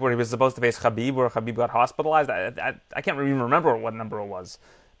fight week where he was supposed to face Khabib, where Khabib got hospitalized. I can't even remember what number it was,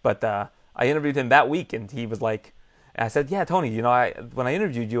 but I interviewed him that week, and he was like, I said, yeah, Tony, when I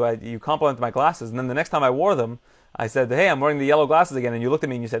interviewed you, you complimented my glasses, and then the next time I wore them, I said, hey, I'm wearing the yellow glasses again, and you looked at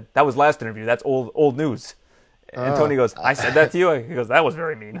me and you said, that was last interview. That's old news. And Tony goes, I said that to you? He goes, that was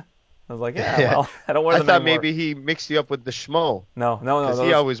very mean. I was like, well, I don't wear them anymore. I thought maybe he mixed you up with the schmo. No. Because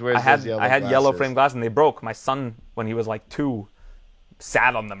he always wears those yellow glasses. I had yellow frame glasses, and they broke. My son, when he was like 2,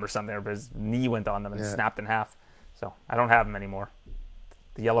 sat on them or something, or his knee went on them and snapped in half. So I don't have them anymore.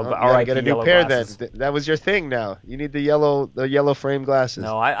 The yellow, you get a new pair glasses. Then. That was your thing now. You need the yellow frame glasses.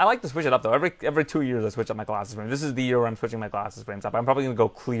 No, I like to switch it up though. Every 2 years I switch up my glasses frame. This is the year where I'm switching my glasses frames up. I'm probably going to go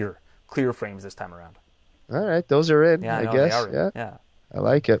clear frames this time around. All right, those are in. Yeah, I guess. Yeah, I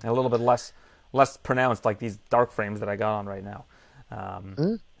like it. And a little bit less pronounced, like these dark frames that I got on right now.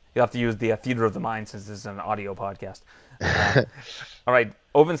 You'll have to use the theater of the mind since this is an audio podcast. All right,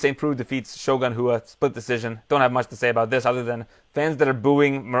 Ovince St. Preux defeats Shogun Rua, split decision. Don't have much to say about this other than fans that are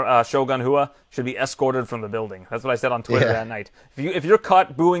booing Shogun Rua should be escorted from the building. That's what I said on Twitter that night. If you're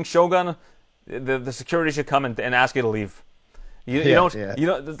caught booing Shogun, the security should come and ask you to leave. You don't.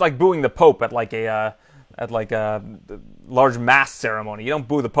 It's like booing the Pope at like a large mass ceremony. You don't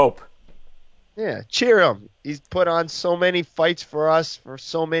boo the Pope. Yeah, cheer him. He's put on so many fights for us for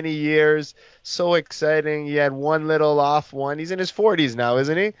so many years. So exciting. He had one little off one. He's in his 40s now,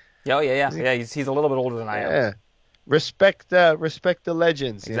 isn't he? Yeah. He's a little bit older than I am. Yeah. Respect the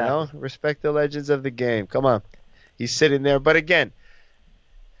legends, exactly. Respect the legends of the game. Come on. He's sitting there. But again,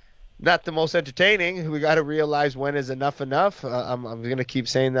 not the most entertaining. We got to realize when is enough. I'm going to keep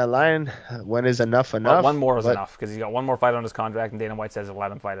saying that line. When is enough? Well, one more is enough because he's got one more fight on his contract, and Dana White says he'll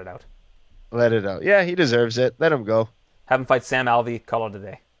let him fight it out. Let it out. Yeah, he deserves it. Let him go. Have him fight Sam Alvey. Call it a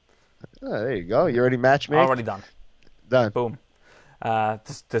day. Oh, there you go. You already matchmade? Already done. Done. Boom.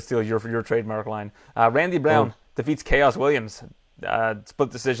 To steal your trademark line. Randy Brown defeats Chaos Williams. Split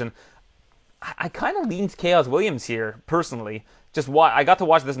decision. I kind of leaned Chaos Williams here, personally. I got to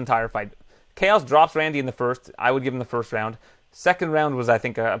watch this entire fight. Chaos drops Randy in the first. I would give him the first round. Second round was, I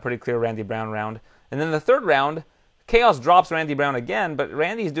think, a pretty clear Randy Brown round. And then the third round, Chaos drops Randy Brown again, but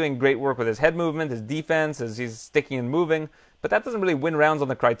Randy's doing great work with his head movement, his defense, as he's sticking and moving. But that doesn't really win rounds on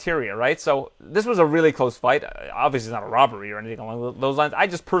the criteria, right? So this was a really close fight. Obviously, it's not a robbery or anything along those lines. I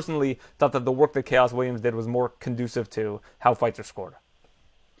just personally thought that the work that Chaos Williams did was more conducive to how fights are scored.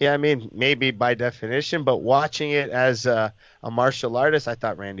 Yeah, I mean, maybe by definition, but watching it as a martial artist, I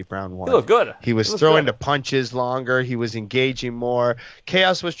thought Randy Brown won. He looked good. He was throwing the punches longer. He was engaging more.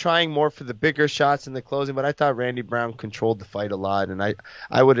 Chaos was trying more for the bigger shots in the closing, but I thought Randy Brown controlled the fight a lot. And I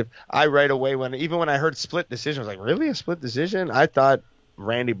right away, when I heard split decision, I was like, really, a split decision? I thought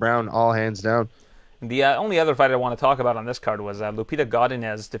Randy Brown all hands down. The only other fight I want to talk about on this card was Lupita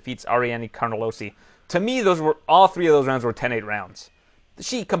Godinez defeats Ariane Carnelossi. To me, all three of those rounds were 10-8 rounds.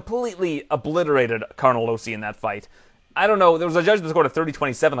 She completely obliterated Carnelossi in that fight. I don't know. There was a judge that scored a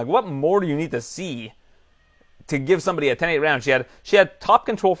 30-27. Like, what more do you need to see to give somebody a 10-8 round? She had top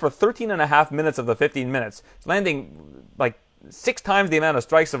control for 13 and a half minutes of the 15 minutes, landing like 6 times the amount of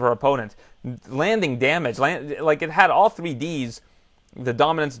strikes of her opponent, landing damage. Like, it had all 3 Ds, the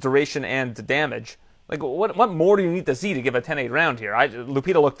dominance, duration, and damage. Like, what more do you need to see to give a 10-8 round here?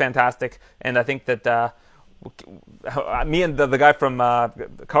 Lupita looked fantastic, and I think that me and the guy from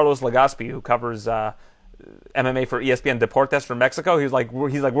Carlos Legaspi, who covers MMA for ESPN Deportes from Mexico, he's like,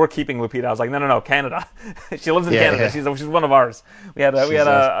 we're keeping Lupita. I was like, no, Canada. She lives in Canada. Yeah. She's one of ours. We had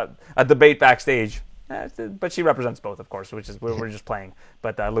a debate backstage, but she represents both, of course, which is we're just playing.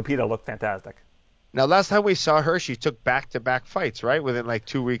 But Lupita looked fantastic. Now, last time we saw her, she took back-to-back fights, right? Within like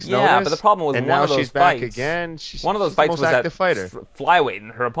 2 weeks' notice. Yeah, but the problem was and one now of those she's fights, back again. One of those fights was at fighter. flyweight,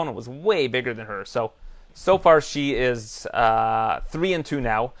 and her opponent was way bigger than her. So far, she is 3-2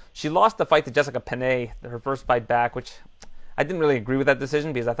 now. She lost the fight to Jessica Penne, her first fight back, which I didn't really agree with that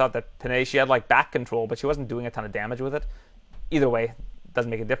decision because I thought that Penne, she had like back control, but she wasn't doing a ton of damage with it. Either way,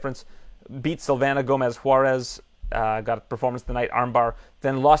 doesn't make a difference. Beat Silvana Gomez Juarez. Got a performance tonight, armbar,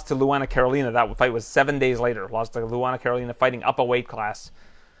 then lost to Luana Carolina. That fight was 7 days later. Lost to Luana Carolina fighting up a weight class.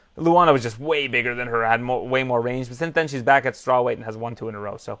 Luana was just way bigger than her, had way more range. But since then, she's back at strawweight and has won 2 in a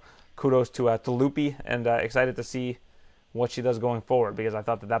row. So kudos to Lupi, and excited to see what she does going forward, because I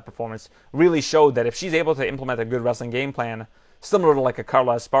thought that performance really showed that if she's able to implement a good wrestling game plan, similar to like a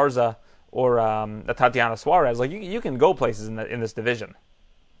Carla Esparza or a Tatiana Suarez, like you can go places in this division.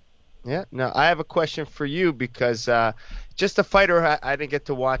 Yeah. Now, I have a question for you because just a fighter, I didn't get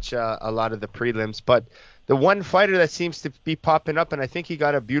to watch a lot of the prelims, but the one fighter that seems to be popping up, and I think he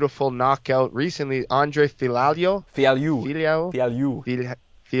got a beautiful knockout recently, Andre Fialho. Fialho.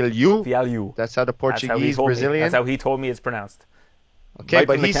 That's how the Portuguese, Brazilian. That's how he told me it's pronounced. Okay, right,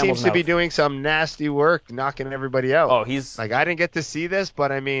 but he seems to be doing some nasty work, knocking everybody out. Oh, he's like, I didn't get to see this,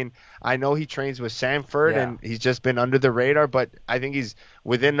 but I mean, I know he trains with Sanford, and he's just been under the radar. But I think he's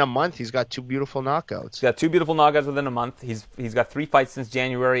within a month, he's got 2 beautiful knockouts. He's got 2 beautiful knockouts within a month. He's got 3 fights since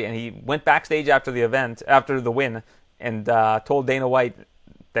January, and he went backstage after the win, and told Dana White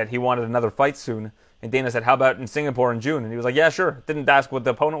that he wanted another fight soon. And Dana said, "How about in Singapore in June?" And he was like, "Yeah, sure." Didn't ask what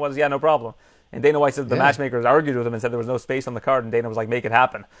the opponent was. Yeah, no problem. And Dana White said the matchmakers argued with him and said there was no space on the card, and Dana was like, "Make it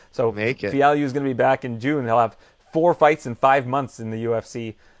happen." So Fialho is going to be back in June. He'll have 4 fights in 5 months in the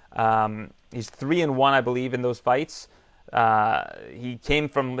UFC. He's 3-1, I believe, in those fights.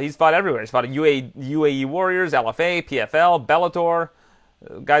 He's fought everywhere. He's fought at UAE Warriors, LFA, PFL, Bellator.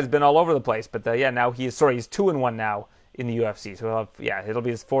 Guy's been all over the place. But now he's 2-1 now in the UFC. So it'll be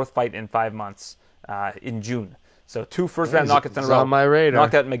his 4th fight in 5 months in June. So 2 first-round knockouts in a row. On my radar.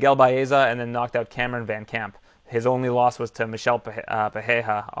 Knocked out Miguel Baeza and then knocked out Cameron Van Camp. His only loss was to Michel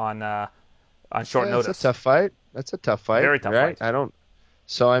Pereira on short notice. That's a tough fight. Very tough fight.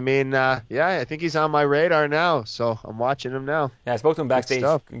 So, I mean, I think he's on my radar now. So I'm watching him now. Yeah, I spoke to him backstage.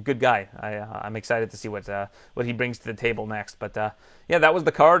 Good guy. I'm excited to see what he brings to the table next. But, that was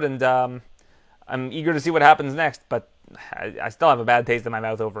the card, and I'm eager to see what happens next. But I still have a bad taste in my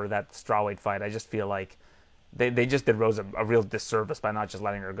mouth over that strawweight fight. I just feel like they just did Rose a real disservice by not just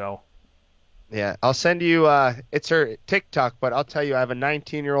letting her go. Yeah, I'll send you it's her TikTok, but I'll tell you, I have a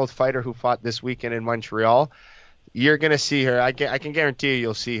 19-year-old fighter who fought this weekend in Montreal. You're going to see her. I can guarantee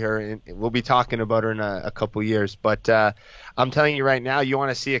you'll see her, and we'll be talking about her in a couple years. But I'm telling you right now, you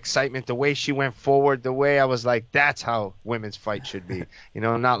want to see excitement, the way she went forward, the way I was like, that's how women's fight should be.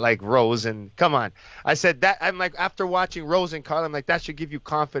 Not like Rose. And come on. I said that. I'm like, after watching Rose and Carla, I'm like, that should give you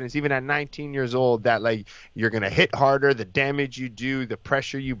confidence, even at 19 years old, that like you're going to hit harder, the damage you do, the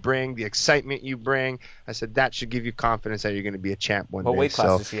pressure you bring, the excitement you bring. I said that should give you confidence that you're going to be a champ one day. What weight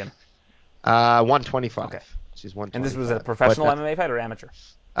class is she in? 125. Okay. She's 125. And this was a professional MMA fight or amateur?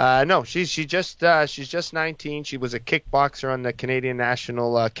 No, she's just 19. She was a kickboxer on the Canadian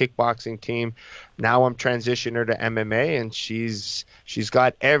national kickboxing team. Now I'm transitioning her to MMA, and she's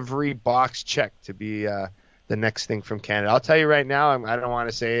got every box checked to be the next thing from Canada. I'll tell you right now, I don't want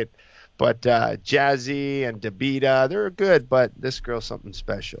to say it, But Jazzy and Dabita, they're good, but this girl's something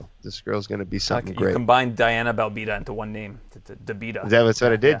special. This girl's going to be something great. You combined Diana Belbita into one name, Dabita. Is that what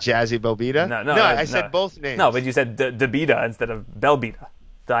I did? Yeah. Jazzy Belbita? No, I said both names. No, but you said Dabita instead of Belbita.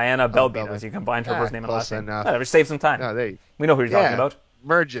 Diana Belbita. So you combined her first name and last name. Whatever, save some time. No, we know who you're talking about.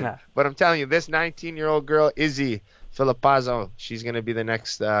 Merging. Yeah. But I'm telling you, this 19-year-old girl, Izzy Filipazzo, she's going to be the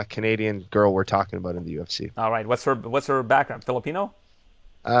next Canadian girl we're talking about in the UFC. All right. What's her background? Filipino?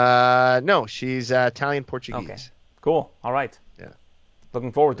 No, she's Italian Portuguese. Okay. Cool. All right. Yeah.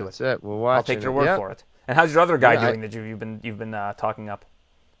 Looking forward to it. That's it. We'll watch. I'll take your word for it. And how's your other guy doing that you've been talking up?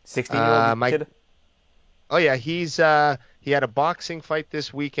 16-year-old kid? Oh yeah, he had a boxing fight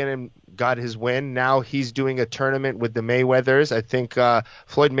this weekend and got his win. Now he's doing a tournament with the Mayweathers. I think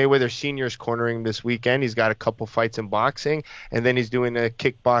Floyd Mayweather Sr. is cornering him this weekend. He's got a couple fights in boxing, and then he's doing a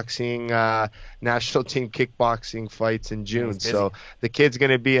kickboxing national team kickboxing fights in June. So the kid's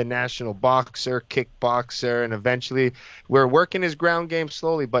going to be a national boxer, kickboxer, and eventually we're working his ground game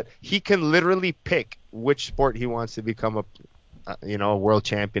slowly. But he can literally pick which sport he wants to become a world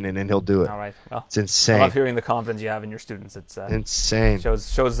champion, and then he'll do it. All right. Well, it's insane. I love hearing the confidence you have in your students. It's insane.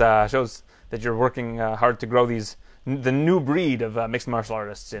 Shows that you're working hard to grow the new breed of mixed martial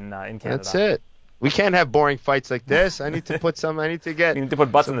artists in Canada. That's it. We can't have boring fights like this. I need to put get you need to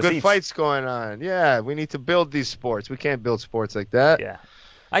put butts in the good seats. Fights going on. Yeah, we need to build these sports. We can't build sports like that. Yeah.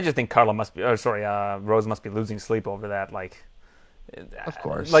 I just think Rose must be losing sleep over that. Like, of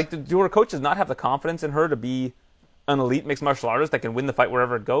course. Like, do her coaches not have the confidence in her to be an elite mixed martial artist that can win the fight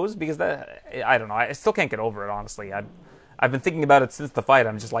wherever it goes? Because I don't know. I still can't get over it, honestly. I've been thinking about it since the fight.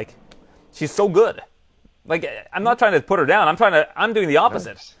 I'm just like, she's so good. Like, I'm not trying to put her down. I'm doing the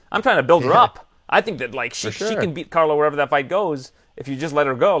opposite. Nice. I'm trying to build her up. I think that she can beat Carla wherever that fight goes if you just let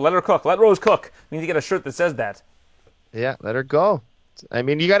her go. Let her cook. Let Rose cook. We need to get a shirt that says that. Yeah, let her go. I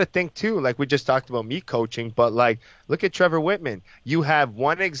mean, you got to think, too, like we just talked about me coaching, but, like, look at Trevor Whitman. You have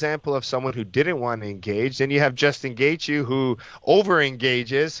one example of someone who didn't want to engage, then you have Justin Gaethje who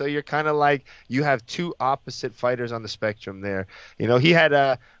over-engages, so you're kind of like you have two opposite fighters on the spectrum there. He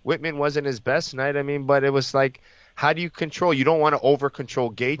had Whitman wasn't his best night, but it was like, how do you control? You don't want to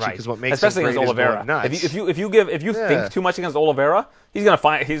over-control Gaethje because what makes especially him great against Oliveira. Is nuts. If you think too much against Oliveira, he's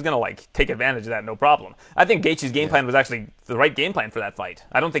gonna like take advantage of that, no problem. I think Gaethje's game plan was actually the right game plan for that fight.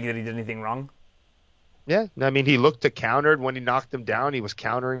 I don't think that he did anything wrong. Yeah, he looked to counter when he knocked him down. He was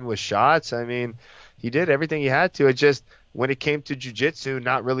countering with shots. He did everything he had to. It just when it came to jiu-jitsu,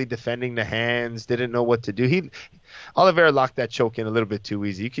 not really defending the hands, didn't know what to do. Oliveira locked that choke in a little bit too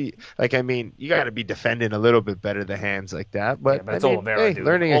easy. You got to be defending a little bit better the hands like that. But it's Oliveira, dude.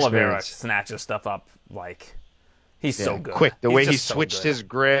 Learning Oliveira experience. Snatches stuff up like he's so good. Quick, the way he switched his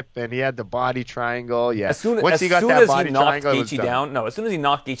grip and he had the body triangle. Yeah. As soon as he knocked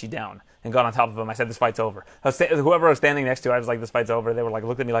Gaethje down and got on top of him, I said this fight's over. Whoever I was standing next to, I was like, this fight's over. They were like,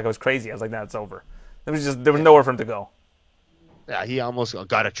 looked at me like I was crazy. I was like, no, it's over. There was nowhere for him to go. Yeah, he almost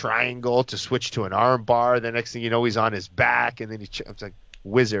got a triangle to switch to an arm bar. The next thing you know, he's on his back, and then it's like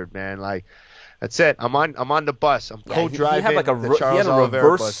wizard, man. Like, that's it. I'm on the bus. I'm co-driving the Charles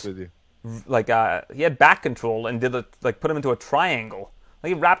Oliveira bus with you. Like he had back control and put him into a triangle.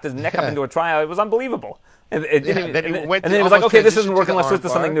 Like he wrapped his neck up into a triangle. It was unbelievable. And then he was like, okay, this isn't working. Let's switch to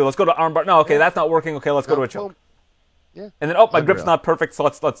something new. Let's go to arm bar. No, okay, that's not working. Okay, let's go to a choke. Yeah. And then my grip's not perfect, so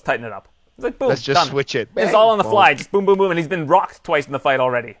let's tighten it up. It's like boom. Let's just switch it. Bang, it's all on the fly. Just boom, boom, boom, and he's been rocked twice in the fight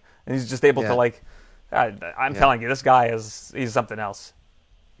already, and he's just able to I'm telling you, this guy he's something else.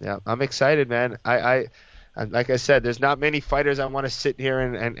 Yeah, I'm excited, man. I like I said, there's not many fighters I want to sit here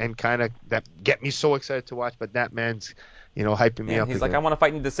and kind of that get me so excited to watch, but that man's hyping me up. He's again. like, I want to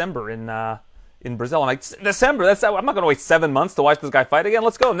fight in December in Brazil. I'm like, December? I'm not going to wait 7 months to watch this guy fight again.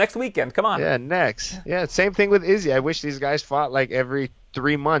 Let's go next weekend. Come on. Yeah, next. Yeah, same thing with Izzy. I wish these guys fought like every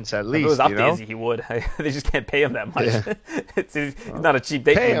 3 months at least. If it was up to Izzy, he would. They just can't pay him that much. Yeah. He's not a cheap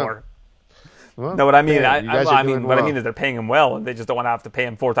date anymore. Well, no, what I mean, what I mean is they're paying him well, and they just don't want to have to pay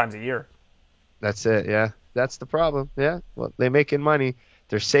him 4 times a year. That's it. Yeah, that's the problem. Yeah, well, they're making money.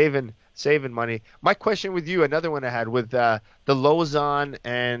 They're saving money. My question with you, another one I had with the Lozon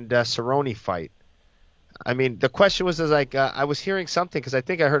and Cerrone fight. I mean, the question was like I was hearing something because I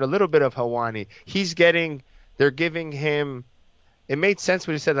think I heard a little bit of Helwani. They're giving him. It made sense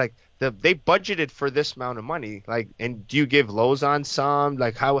when he said like they budgeted for this amount of money. Like, and do you give Lozon some?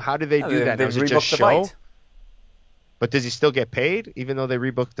 Like, how do they do that? Is it just show? Fight. But does he still get paid even though they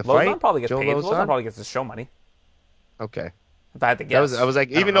rebooked the Lozon fight? Probably gets paid. Lozon probably gets the show money. Okay. If I had to guess. I was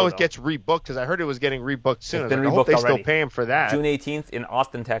like, even though it gets rebooked, because I heard it was getting rebooked soon. I hope they still pay him for that. June 18th in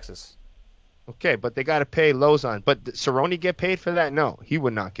Austin, Texas. Okay, but they got to pay Lozon. But Cerrone get paid for that? No, he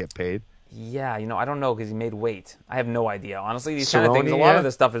would not get paid. Yeah, I don't know because he made weight. I have no idea. Honestly, these kind of things, a Cerrone, lot yeah. of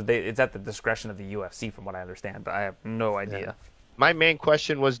this stuff it's at the discretion of the UFC, from what I understand. But I have no idea. My main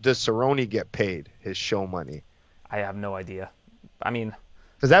question was, does Cerrone get paid his show money? I have no idea. I mean,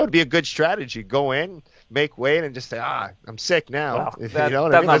 Because that would be a good strategy. Go in, make weight, and just say, I'm sick now. well, You that, know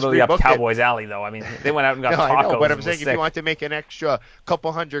what that's I mean? not Let's really up rebook it. Cowboys' alley, though. I mean, they went out and got No, tacos. I know, but I'm and saying was if sick. you want to make an extra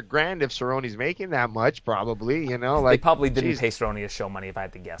couple $100,000, if Cerrone's making that much, probably, They like probably didn't geez. pay Cerrone his show money, if I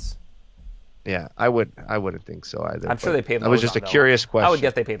had to guess. Yeah, I wouldn't think so either. I'm sure but they paid Lozon, that was just a though. curious question. I would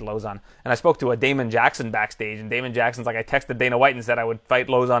guess they paid Lozon. And I spoke to a Damon Jackson backstage, and Damon Jackson's like, I texted Dana White and said I would fight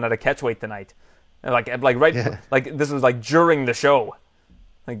Lozon at a catchweight tonight. And like this was like during the show.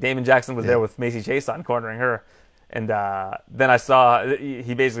 Like Damon Jackson was there with Macy Chiasson cornering her. And then I saw,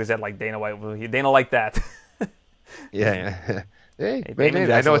 he basically said like Dana White, Dana liked that. Yeah. Hey, Damon I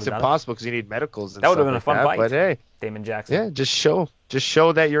Jackson know it's would've done it. impossible because you need medicals and That would stuff have been a like fun that, fight. but hey, Damon Jackson. yeah, just show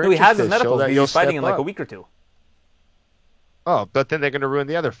that you're No, he interested. has his Show medicals. that you'll He's fighting step in like up. a week or two. Oh, but then they're going to ruin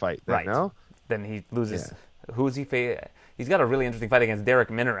the other fight, then, Right. no? Then he loses. Who is he? He's got a really interesting fight against Derek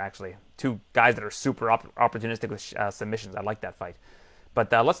Minner, actually. Two guys that are super opportunistic with submissions. I like that fight. But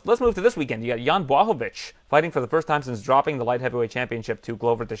let's move to this weekend. You got Jan Blachowicz fighting for the first time since dropping the light heavyweight championship to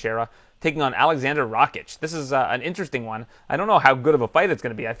Glover Teixeira, taking on Alexander Rakic. This is an interesting one. I don't know how good of a fight it's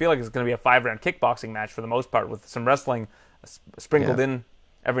going to be. I feel like it's going to be a 5-round kickboxing match for the most part, with some wrestling sprinkled in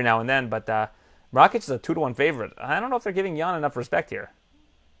every now and then. But Rakic is a 2-1 favorite. I don't know if they're giving Jan enough respect here.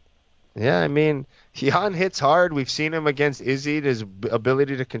 Yeah, I mean, Jan hits hard. We've seen him against Izzy, his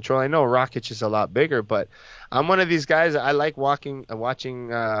ability to control. I know Rakic is a lot bigger, but I'm one of these guys. I like watching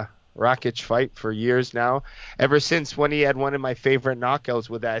Rakic fight for years now. Ever since when he had one of my favorite knockouts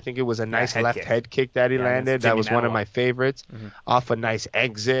with that, I think it was a nice head left kick. head kick that he landed. That Jimmy was one of Manuwa. my favorites, off a nice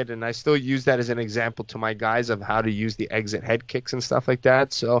exit, and I still use that as an example to my guys of how to use the exit head kicks and stuff like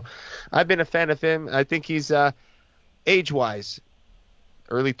that. So I've been a fan of him. I think he's age-wise,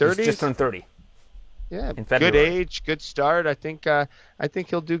 early 30s. He's just turned 30. Yeah, in good February. age, good start. I think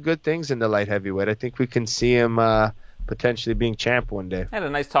he'll do good things in the light heavyweight. I think we can see him potentially being champ one day. I had a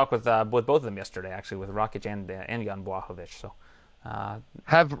nice talk with both of them yesterday, actually, with Rakic and Jan Blachowicz. So,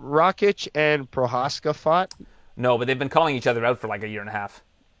 Have Rakic and Prohaska fought? no, but they've been calling each other out for like a year and a half.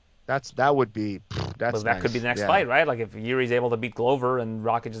 That would be that's Well, that nice. could be the next Yeah. fight, right? Like if Yuri's able to beat Glover and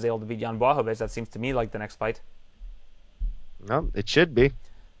Rakic is able to beat Jan Blachowicz, that seems to me like the next fight. No, it should be.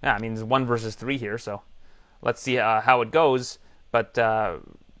 Yeah, I mean, it's 1 versus 3 here, so let's see how it goes. But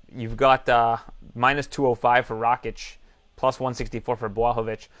you've got minus 205 for Rakic, plus 164 for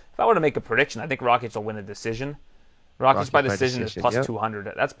Blachowicz. If I were to make a prediction, I think Rakic will win a decision. Rakic by decision is plus yep.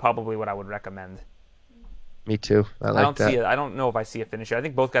 200. That's probably what I would recommend. Me too. I like I don't that. see it. I don't know if I see a finisher. I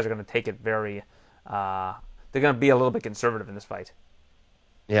think both guys are going to take it very. They're going to be a little bit conservative in this fight.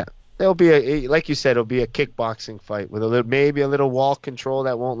 Yeah. There'll be like you said, it'll be a kickboxing fight with maybe a little wall control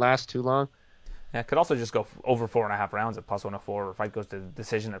that won't last too long. Yeah, it could also just go over 4.5 rounds at plus 104, or fight goes to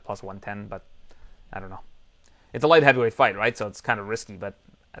decision at plus 110. But I don't know. It's a light heavyweight fight, right? So it's kind of risky. But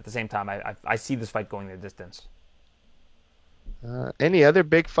at the same time, I see this fight going the distance. Any other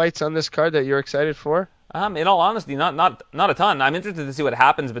big fights on this card that you're excited for? In all honesty, not a ton. I'm interested to see what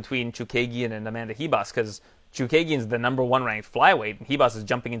happens between Chookagian and Amanda Ribas, because Chookagian's the number 1 ranked flyweight, and Ribas is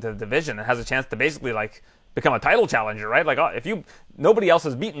jumping into the division and has a chance to basically like become a title challenger, right? Like nobody else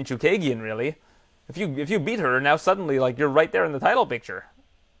has beaten Chookagian really. If you beat her, now suddenly like you're right there in the title picture.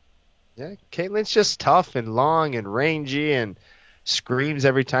 Yeah, Caitlin's just tough and long and rangy and screams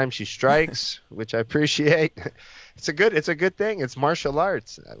every time she strikes, which I appreciate. It's a good thing. It's martial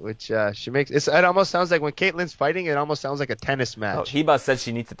arts, which she makes. It almost sounds like when Caitlin's fighting, it almost sounds like a tennis match. Oh, Ribas said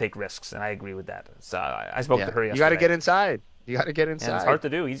she needs to take risks, and I agree with that. So I spoke to her yesterday. You got to get inside. You got to get inside. And it's hard to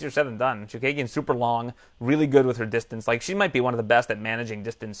do. Easier said than done. Chookagian's super long, really good with her distance. Like she might be one of the best at managing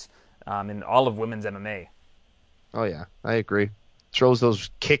distance in all of women's MMA. Oh yeah, I agree. Throws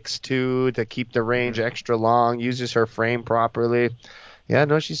those kicks too to keep the range extra long. Uses her frame properly. Yeah,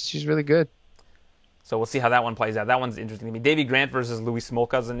 no, she's really good. So we'll see how that one plays out. That one's interesting to me. Davey Grant versus Louis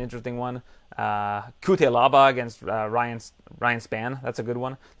Smolka is an interesting one. Kute Laba against Ryan Spann. That's a good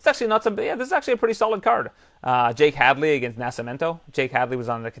one. It's actually not so. Yeah, this is actually a pretty solid card. Jake Hadley against Nascimento. Jake Hadley was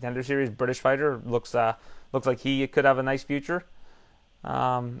on the Contender Series, British fighter. Looks like he could have a nice future.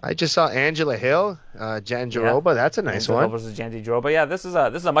 I just saw Angela Hill, Jandiroba. Yeah. That's a nice Angela one. Hill versus Jandiroba. Yeah, this is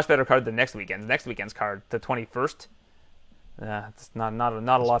a much better card than next weekend's. Next weekend's card, the 21st. It's not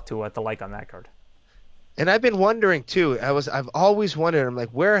a lot to like on that card. And I've been wondering too. I've always wondered. I'm like,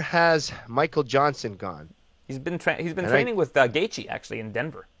 where has Michael Johnson gone? He's been training with Gaethje actually in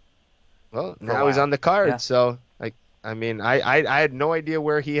Denver. Well, now he's on the card, so like I mean, I had no idea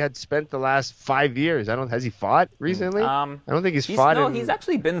where he had spent the last 5 years. Has he fought recently? I don't think he's fought. No, he's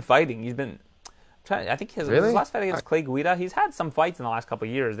actually been fighting. He's been. I think his last fight against Clay Guida, he's had some fights in the last couple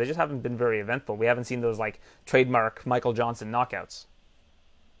of years. They just haven't been very eventful. We haven't seen those like trademark Michael Johnson knockouts.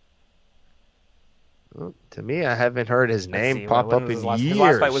 Well, to me, I haven't heard his name pop up in years. His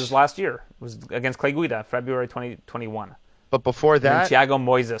last fight was last year. It was against Clay Guida, February 2021. But before that, Thiago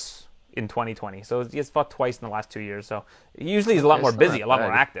Moises in 2020. So he's fought twice in the last 2 years. So usually he's a lot more busy, a lot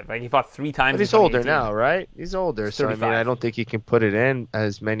more active. Like he fought 3 times. But he's older now, right? He's older, so I mean, I don't think he can put it in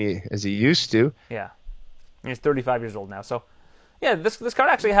as many as he used to. Yeah, he's 35 years old now. So yeah, this card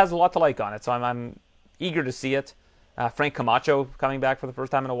actually has a lot to like on it. So I'm eager to see it. Frank Camacho coming back for the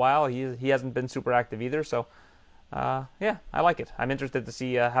first time in a while. He hasn't been super active either. So yeah, I like it. I'm interested to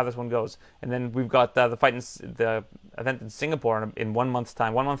see how this one goes. And then we've got the event in Singapore in 1 month's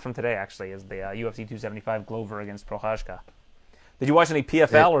time. 1 month from today, actually, is the UFC 275 Glover against Prochazka. Did you watch any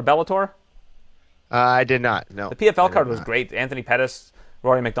PFL or Bellator? I did not. No. The PFL card was great. Anthony Pettis,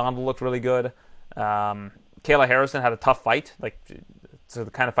 Rory McDonald looked really good. Kayla Harrison had a tough fight. So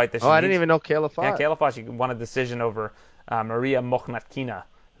the kind of fight that she needs. I didn't even know Kayla fought. Yeah, Kayla fought. She won a decision over Maria Mokhnatkina,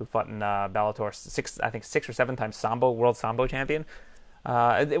 who fought in Bellator, 6 or 7 times world Sambo champion.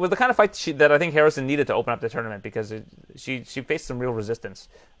 It was the kind of fight that I think Harrison needed to open up the tournament because she faced some real resistance.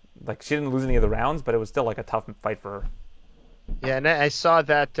 Like she didn't lose any of the rounds, but it was still like a tough fight for her. Yeah, and I saw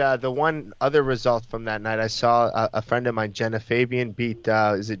that the one other result from that night. I saw a friend of mine, Jenna Fabian, beat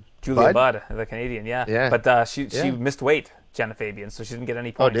Julia Budd, the Canadian. Yeah. But she missed weight, Jenna Fabian, so she didn't get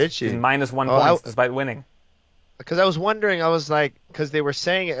any points. Oh, did she? She's -1 points despite winning. Because I was wondering, I was like, because they were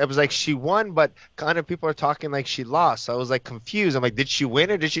saying it was like she won, but kind of people are talking like she lost. So I was like confused. I'm like, did she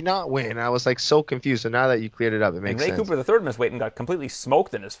win or did she not win? I was like so confused. So now that you cleared it up, it makes sense. Ray Cooper III missed weight and got completely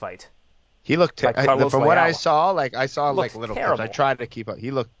smoked in his fight. He looked from what I saw, I saw like little terrible. clips. I tried to keep up.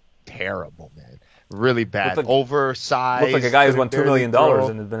 He looked terrible, man. Really bad. Oversized. Looked like a guy who's won $2 million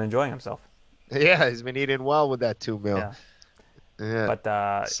and has been enjoying himself. Yeah, he's been eating well with that $2 million. Yeah. But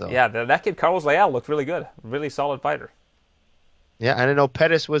that kid Carlos Leal looked really good. Really solid fighter. Yeah, and I know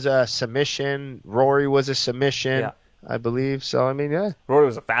Pettis was a submission. Rory was a submission, I believe. So, I mean, yeah. Rory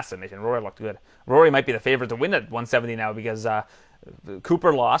was a fast submission. Rory looked good. Rory might be the favorite to win at 170 now because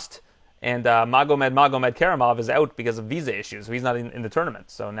Cooper lost, and Magomed Karamov is out because of visa issues. So he's not in the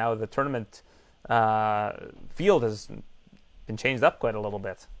tournament. So now the tournament field has been changed up quite a little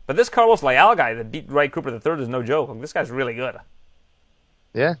bit. But this Carlos Leal guy that beat Ray Cooper III is no joke. This guy's really good.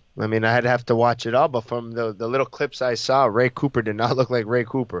 Yeah, I mean, I'd have to watch it all, but from the little clips I saw, Ray Cooper did not look like Ray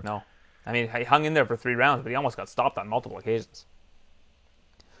Cooper. No. I mean, he hung in there for 3 rounds, but he almost got stopped on multiple occasions.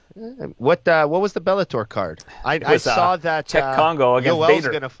 What was the Bellator card? I saw that Czech Congo against Yoel's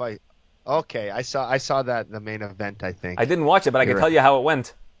Bader. Gonna fight. Okay, I saw that in the main event, I think. I didn't watch it, but I can tell you how it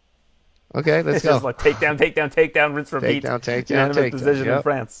went. Okay, let's it's go. Just like takedown, rinse, repeat. Unanimous decision in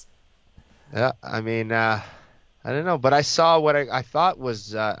France. Yeah, I mean, I don't know, but I saw what I thought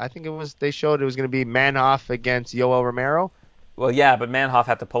was, I think they showed it was going to be Manhoff against Yoel Romero. Well, yeah, but Manhoff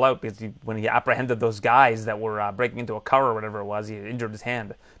had to pull out because when he apprehended those guys that were breaking into a car or whatever it was, he injured his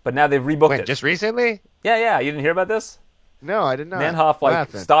hand. But now they've rebooked it. Just recently? Yeah, you didn't hear about this? No, I did not.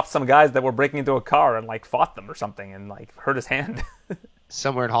 Manhoff stopped some guys that were breaking into a car and fought them or something and hurt his hand.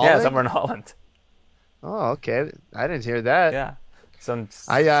 Somewhere in Holland? Yeah, somewhere in Holland. Oh, okay. I didn't hear that. Yeah.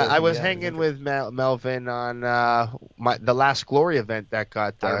 I was hanging with Melvin on the last Glory event that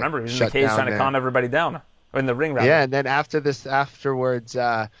got I remember he was in the cage trying to calm everybody down. Or in the ring, rather. Yeah, and then afterwards,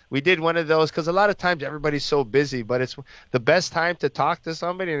 we did one of those because a lot of times everybody's so busy, but it's the best time to talk to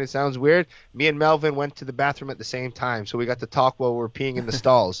somebody, and it sounds weird. Me and Melvin went to the bathroom at the same time, so we got to talk while we're peeing in the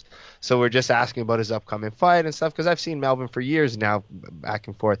stalls. So we're just asking about his upcoming fight and stuff because I've seen Melvin for years now, back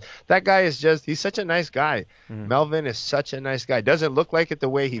and forth. That guy he's such a nice guy. Mm-hmm. Melvin is such a nice guy. Doesn't look like it the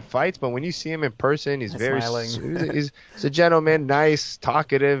way he fights, but when you see him in person, he's very smiling. He's a gentleman, nice,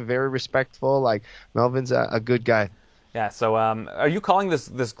 talkative, very respectful. Melvin's a good guy. Yeah. So, are you calling this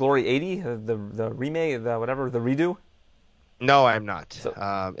Glory 80 the remake, the redo? No, I'm not.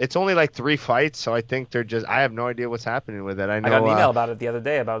 So, it's only 3 fights, so I think they're just. I have no idea what's happening with it. I got an email about it the other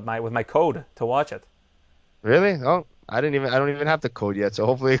day with my code to watch it. Really? Oh, I don't even have the code yet. So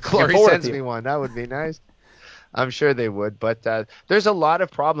hopefully Glory sends me one. That would be nice. I'm sure they would, but there's a lot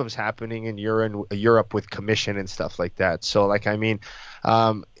of problems happening in Europe with commission and stuff like that. So,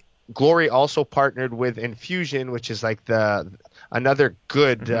 Glory also partnered with Infusion, which is another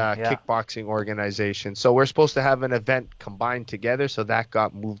good kickboxing organization. So we're supposed to have an event combined together, so that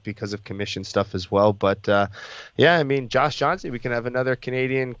got moved because of commission stuff as well. But Josh Johnson, we can have another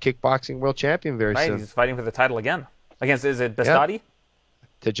Canadian kickboxing world champion very soon. He's fighting for the title again. Against, is it Bastati?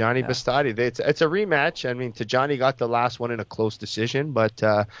 Tijani Bastati. It's a rematch. I mean, Tijani got the last one in a close decision, but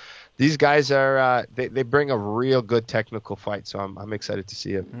these guys are they bring a real good technical fight. So I'm excited to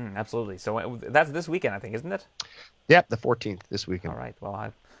see it. Absolutely. So that's this weekend, I think, isn't it? Yep, the 14th this weekend. All right.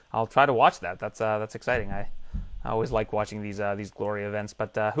 Well, I'll try to watch that. That's exciting. I always like watching these Glory events.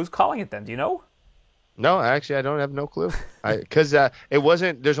 But who's calling it then? Do you know? No, actually, I don't have no clue. Because it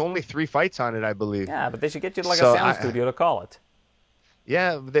wasn't. There's only 3 fights on it, I believe. Yeah, but they should get you like a sound studio to call it.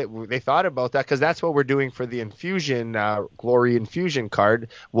 Yeah, they thought about that because that's what we're doing for the Infusion Glory Infusion card.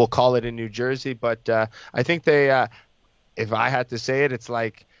 We'll call it in New Jersey, but I think they, if I had to say it, it's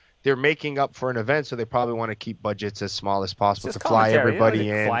like they're making up for an event, so they probably want to keep budgets as small as possible to fly everybody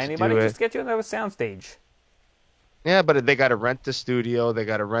in. Fly anybody, do it. just get you into a sound stage. Yeah, but they got to rent the studio, they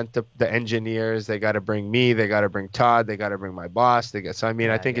got to rent the engineers, they got to bring me, they got to bring Todd, they got to bring my boss. So I mean,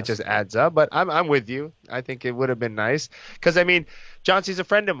 I think it just adds up. But I'm with you. I think it would have been nice because I mean, John C's a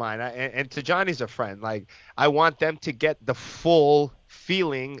friend of mine, and Tijani's a friend. Like I want them to get the full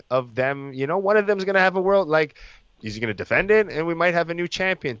feeling of them. You know, one of them's gonna have a world like. He's going to defend it, and we might have a new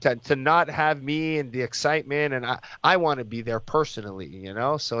champion. To not have me and the excitement, and I want to be there personally, you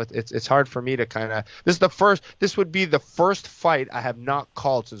know. So it's hard for me to kind of. This would be the first fight I have not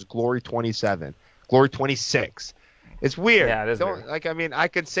called since Glory 27, Glory 26. It's weird. Yeah, it is weird. Like I mean, I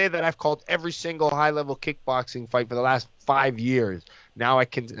could say that I've called every single high-level kickboxing fight for the last 5 years. Now I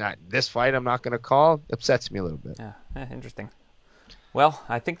can. This fight I'm not going to call. Upsets me a little bit. Yeah, interesting. Well,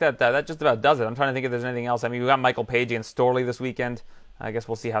 I think that just about does it. I'm trying to think if there's anything else. I mean, we got Michael Page against Storley this weekend. I guess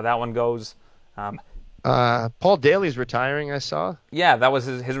we'll see how that one goes. Paul Daly's retiring, I saw. Yeah, that was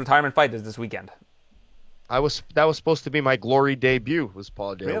his retirement fight is this weekend. That was supposed to be my Glory debut, was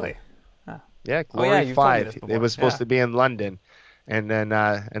Paul Daly. Really? Yeah, Glory 5. It was supposed to be in London. And then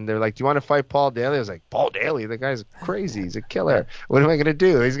and they're like, do you want to fight Paul Daly? I was like, Paul Daly? The guy's crazy. He's a killer. What am I going to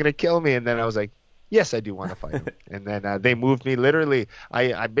do? He's going to kill me. And then I was like, yes, I do want to fight him. And then they moved me literally.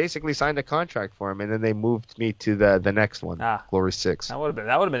 I basically signed a contract for him, and then they moved me to the next one, Glory 6. That would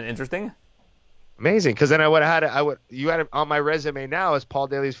have been interesting. Amazing, because then I would have had you had it on my resume now as Paul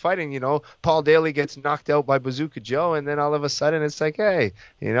Daly's fighting. You know, Paul Daly gets knocked out by Bazooka Joe, and then all of a sudden it's like, hey,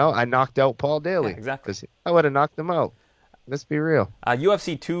 you know, I knocked out Paul Daly. Yeah, exactly. Because I would have knocked him out. Let's be real.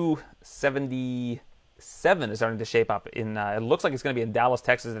 UFC 277 is starting to shape up. It looks like it's going to be in Dallas,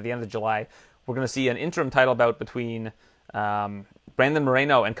 Texas at the end of July. We're going to see an interim title bout between Brandon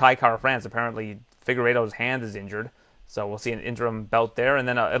Moreno and Kai Kara France. Apparently, Figueiredo's hand is injured, so we'll see an interim bout there. And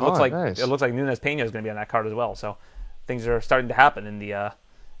then it looks like Nunes Pena is going to be on that card as well. So things are starting to happen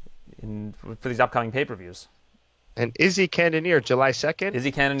for these upcoming pay-per-views. And Izzy Cannonier, July 2nd?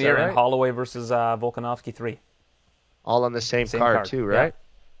 Izzy Cannonier and Holloway versus Volkanovski 3. All on the same card too, right? Yeah.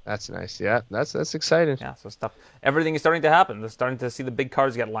 That's nice. Yeah, that's exciting. Yeah, so everything is starting to happen. They're starting to see the big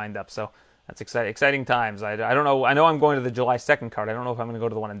cards get lined up. So that's exciting times. I don't know. I know I'm going to the July 2nd card. I don't know if I'm going to go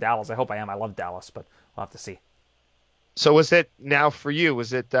to the one in Dallas. I hope I am. I love Dallas, but we'll have to see. So was it now for you?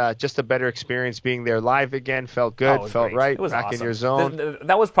 Was it just a better experience being there live again? Felt good? Felt great. right? It was back awesome. In your zone?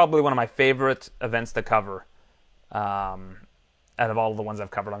 That was probably one of my favorite events to cover out of all of the ones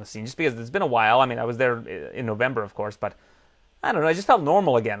I've covered on the scene, just because it's been a while. I mean, I was there in November, of course, but I don't know. I just felt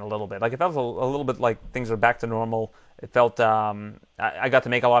normal again a little bit. Like it felt a little bit like things are back to normal. It felt I got to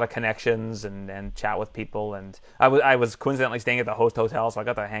make a lot of connections and chat with people, and I was coincidentally staying at the host hotel, so I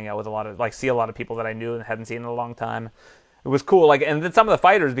got to hang out with see a lot of people that I knew and hadn't seen in a long time. It was cool. Like, and then some of the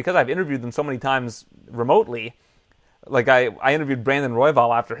fighters, because I've interviewed them so many times remotely. Like I interviewed Brandon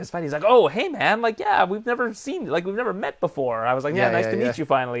Royval after his fight. He's like, "Oh, hey man, like yeah, we've never met before." I was like, "Yeah, nice to meet you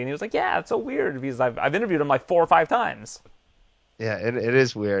finally." And he was like, "Yeah, it's so weird because I've interviewed him like 4 or 5 times." Yeah, it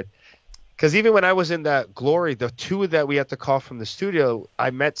is weird. Because even when I was in the Glory, the 2 that we had to call from the studio,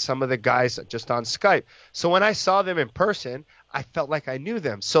 I met some of the guys just on Skype. So when I saw them in person, I felt like I knew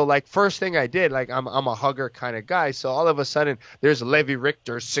them. So like first thing I did, like I'm a hugger kind of guy. So all of a sudden there's Levi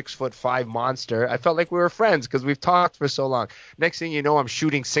Richter, 6'5" monster. I felt like we were friends because we've talked for so long. Next thing you know, I'm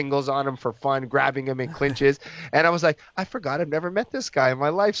shooting singles on him for fun, grabbing him in clinches. And I was like, I forgot I've never met this guy in my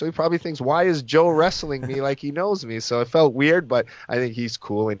life. So he probably thinks, why is Joe wrestling me like he knows me? So it felt weird, but I think he's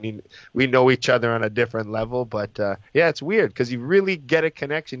cool. And we know each other on a different level. But yeah, it's weird because you really get a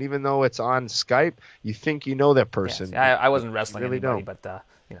connection. Even though it's on Skype, you think you know that person. Yes. I wasn't wrestling really anybody, but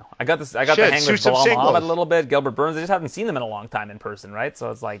I got to hang with Bilal Muhammad a little bit, Gilbert Burns. I just haven't seen them in a long time in person, right? So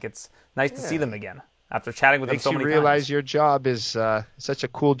it's like it's nice to see them again after chatting with them so many times. Makes you realize your job is such a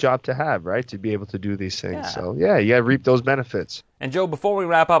cool job to have, right? To be able to do these things. Yeah. So yeah, you got to reap those benefits. And Joe, before we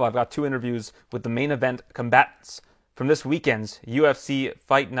wrap up, I've got 2 interviews with the main event combatants from this weekend's UFC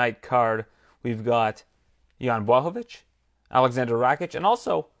Fight Night card. We've got Jan Błachowicz, Alexander Rakic, and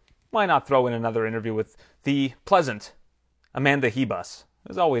also, why not throw in another interview with the pleasant Amanda Hebus? It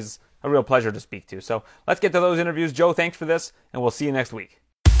was always a real pleasure to speak to. So let's get to those interviews. Joe, thanks for this, and we'll see you next week.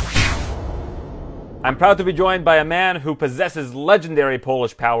 I'm proud to be joined by a man who possesses legendary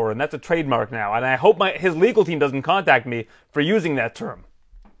Polish power, and that's a trademark now. And I hope his legal team doesn't contact me for using that term.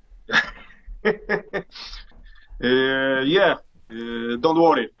 Don't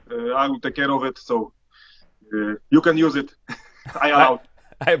worry. I will take care of it, so you can use it. I allow.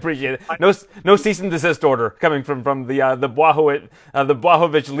 I appreciate it. No cease and desist order coming from the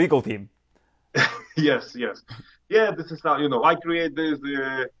Błachowicz legal team. Yes. Yeah, this is how I create this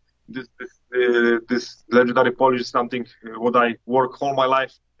legendary Polish something what I work all my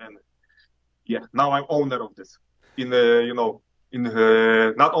life, and now I'm owner of this. Not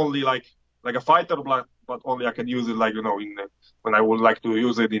only like a fighter, but only I can use it when I would like to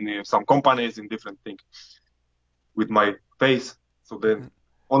use it in some companies in different things with my face. So then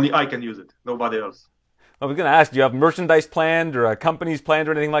only I can use it, nobody else. I was going to ask, do you have merchandise planned or companies planned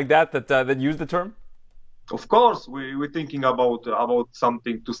or anything like that use the term? Of course, we're thinking about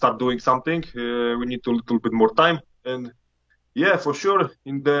something to start doing something. We need a little bit more time, and for sure,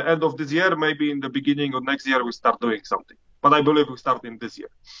 in the end of this year, maybe in the beginning of next year, we start doing something. But I believe we start in this year.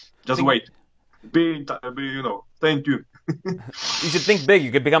 Just wait. Stay tuned. You should think big.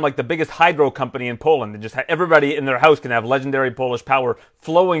 You could become like the biggest hydro company in Poland, and just everybody in their house can have legendary Polish power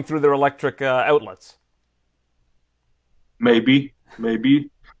flowing through their electric outlets. Maybe.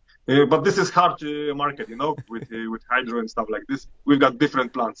 But this is hard to market, with hydro and stuff like this. We've got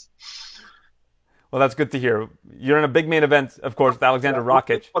different plans. Well, that's good to hear. You're in a big main event, of course, with Alexander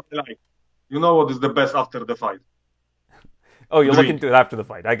Rakic. You know what is the best after the fight? Oh, you'll look into it after the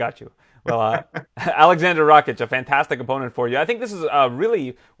fight. I got you. Well, Alexander Rakic, a fantastic opponent for you. I think this is a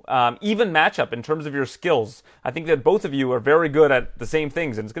really even matchup in terms of your skills. I think that both of you are very good at the same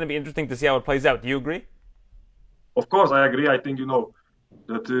things, and it's going to be interesting to see how it plays out. Do you agree? Of course, I agree. I think,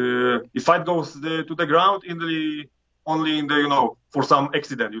 that if fight goes to the ground only in the, for some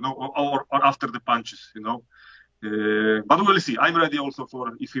accident, or after the punches, But we'll see. I'm ready also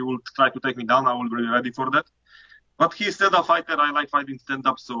if he will try to take me down, I will be ready for that. But he's stand-up fighter. I like fighting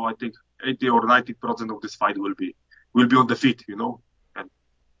stand-up, so I think 80 or 90% of this fight will be on the feet, and a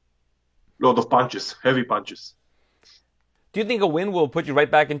lot of punches, heavy punches. Do you think a win will put you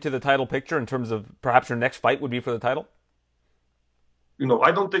right back into the title picture in terms of perhaps your next fight would be for the title?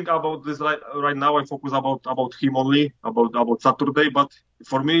 I don't think about this right now. I focus about him only, about Saturday. But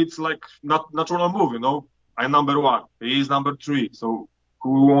for me, it's like not natural move, I'm number 1. He is number 3. So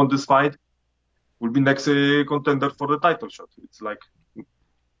who won this fight will be next contender for the title shot. It's like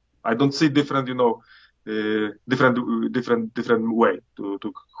I don't see different way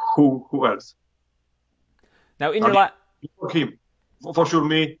to who else. Now in your him for sure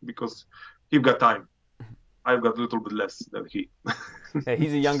me, because he got time. I've got a little bit less than he. Hey,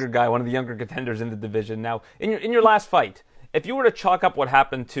 he's a younger guy, one of the younger contenders in the division. Now, in your last fight, if you were to chalk up what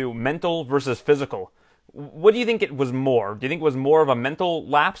happened to mental versus physical, what do you think it was more? Do you think it was more of a mental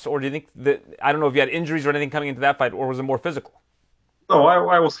lapse, or do you think that, I don't know if you had injuries or anything coming into that fight, or was it more physical? No,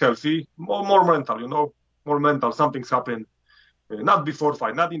 I was healthy, more mental, more mental. Something's happened, not before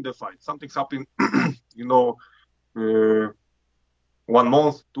fight, not in the fight. Something's happened, 1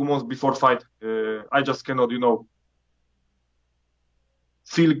 month, 2 months before fight. I just cannot,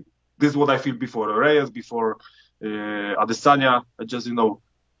 feel this is what I feel before Reyes, before Adesanya. I just,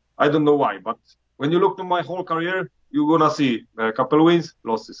 I don't know why, but when you look to my whole career, you're gonna see a couple wins,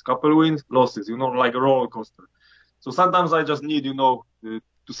 losses, like a roller coaster. So sometimes I just need, to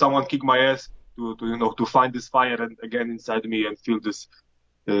someone kick my ass to find this fire again inside me and feel this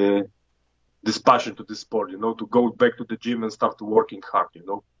passion to this sport, to go back to the gym and start working hard,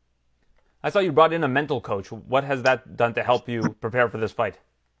 I saw you brought in a mental coach. What has that done to help you prepare for this fight?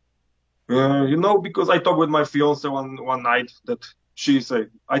 Because I talked with my fiance one night that she said,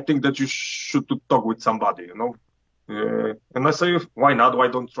 I think that you should talk with somebody, and I say, why not? Why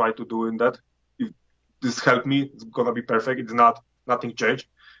don't try to do that? If this helped me, it's going to be perfect. It's nothing changed.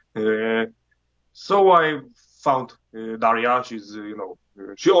 So I found Daria. She's,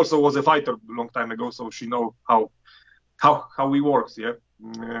 she also was a fighter a long time ago, so she know how he works, yeah.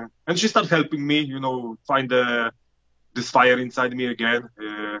 And she started helping me, find this fire inside me again,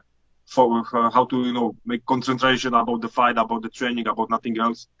 for how to, make concentration about the fight, about the training, about nothing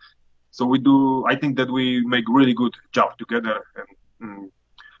else. So I think that we make really good job together. And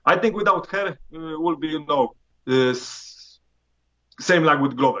I think without her, will be, same like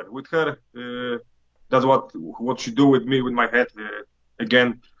with Glover. With her, that's what she do with me, with my head.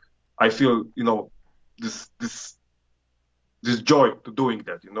 Again, I feel, this joy to doing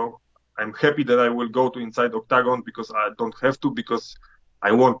that. I'm happy that I will go to inside octagon because I don't have to, because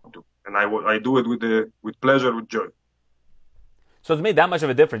I want to, and I do it with pleasure, with joy. So it's made that much of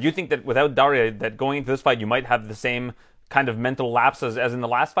a difference. You think that without Daria, that going into this fight, you might have the same kind of mental lapses as in the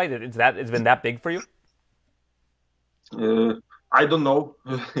last fight? It's been that big for you? I don't know.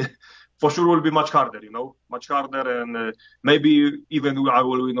 For sure, it will be much harder. Much harder, and maybe even I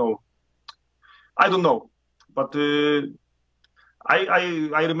will. I don't know, but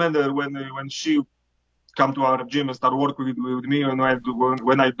I remember when she come to our gym and start working with me, and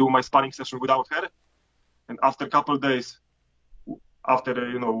when I do my sparring session without her, and after a couple of days,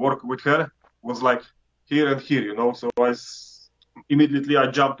 after work with her, was like here and here, so immediately I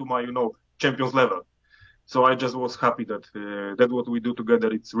jumped to my champions level. So I just was happy that what we do together,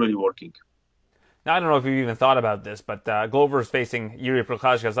 it's really working. Now, I don't know if you've even thought about this, but Glover is facing Yuri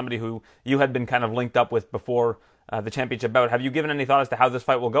Prochazka, somebody who you had been kind of linked up with before the championship bout. Have you given any thought as to how this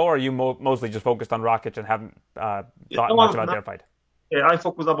fight will go, or are you mostly just focused on Rakic and haven't thought much about their fight? Yeah, I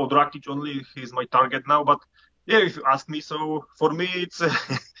focus about Rakic only. He's my target now. But yeah, if you ask me, so for me, it's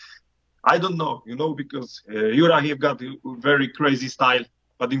I don't know, because Yuri, he got a very crazy style,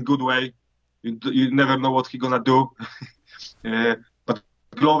 but in good way. You never know what he's gonna do. But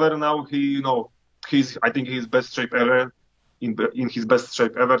Glover now, I think he's best shape ever, in his best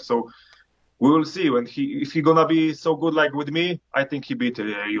shape ever. So we will see if he's gonna be so good like with me. I think he beat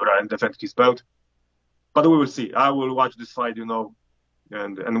Yuri and defend his belt. But we will see. I will watch this fight,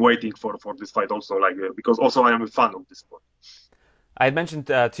 and waiting for this fight also, because also I am a fan of this sport. I had mentioned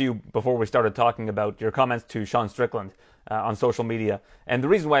to you before we started talking about your comments to Sean Strickland on social media. And the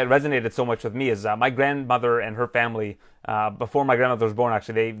reason why it resonated so much with me is my grandmother and her family, before my grandmother was born,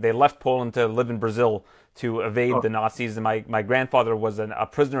 actually, they left Poland to live in Brazil to evade the Nazis. And my grandfather was a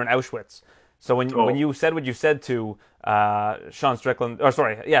prisoner in Auschwitz. So when you said what you said to Sean Strickland,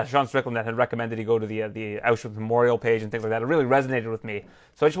 Sean Strickland, that had recommended he go to the Auschwitz memorial page and things like that, it really resonated with me.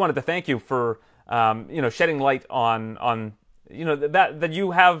 So I just wanted to thank you for shedding light on that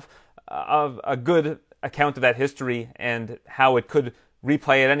you have a good account of that history and how it could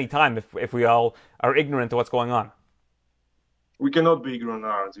replay at any time if we all are ignorant to what's going on. We cannot be ignorant,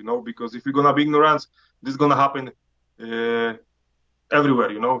 because if we're gonna be ignorant, this is gonna happen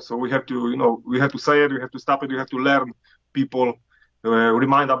everywhere, So we have to, we have to say it, we have to stop it, we have to learn people,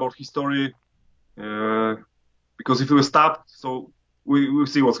 remind about history, because if we stop, so we will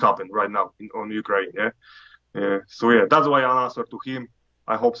see what's happened right now on Ukraine, yeah. That's why I answer to him.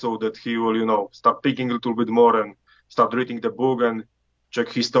 I hope so that he will, start thinking a little bit more and start reading the book and check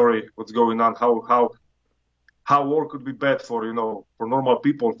history, what's going on, how war could be bad for normal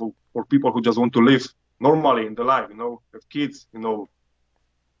people, for people who just want to live normally in the life, have kids,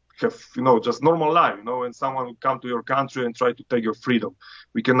 have just normal life, and someone will come to your country and try to take your freedom.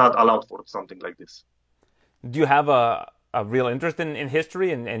 We cannot allow for something like this. Do you have a real interest in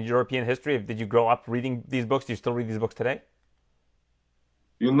history and European history? Did you grow up reading these books? Do you still read these books today?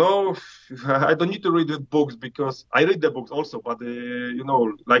 I don't need to read the books because I read the books also, but,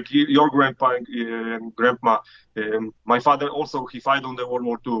 like your grandpa and grandma, my father also, he fought on the World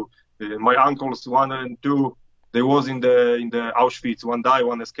War II. My uncles, 1 and 2, they was in the Auschwitz, one died,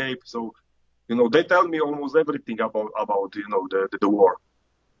 one escaped. So, they tell me almost everything about the war.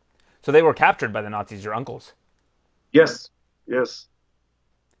 So they were captured by the Nazis, your uncles? Yes.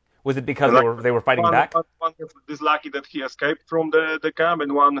 Was it because they were fighting back? One is lucky that he escaped from the camp,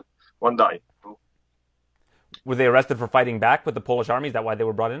 and one died. Were they arrested for fighting back with the Polish army? Is that why they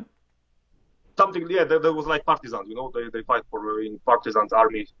were brought in? Something, yeah. There was like partisans, They fight in partisans'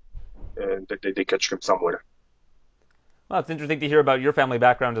 army, and they catch him somewhere. Well, it's interesting to hear about your family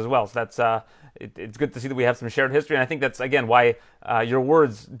background as well. So that's it's good to see that we have some shared history, and I think that's again why your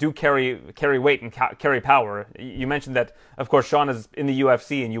words do carry weight and carry power. You mentioned that, of course, Sean is in the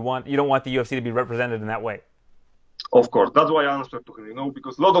UFC, and you don't want the UFC to be represented in that way. Of course, that's why I answered to him.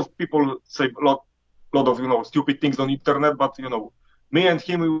 Because a lot of people say a lot of stupid things on internet, but me and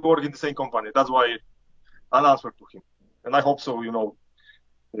him, we work in the same company. That's why I answered to him, and I hope so.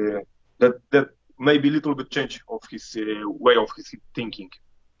 That maybe a little bit change of his way of his thinking.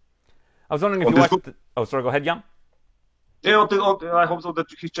 I was wondering if you watched... Oh, sorry, go ahead, Jan. Yeah, I hope so that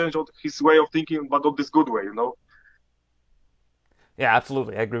he changed his way of thinking, but on this good way, Yeah,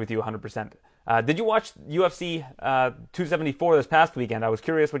 absolutely. I agree with you 100%. Did you watch UFC 274 this past weekend? I was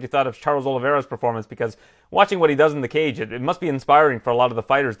curious what you thought of Charles Oliveira's performance, because watching what he does in the cage, it must be inspiring for a lot of the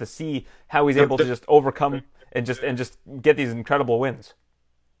fighters to see how he's able to just overcome and just get these incredible wins.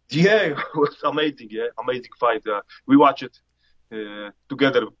 Yeah, it was amazing. Yeah, amazing fight. We watched it.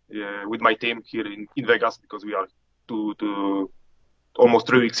 together with my team here in Vegas, because we are almost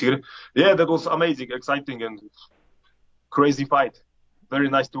 3 weeks here. Yeah, that was amazing, exciting, and crazy fight. Very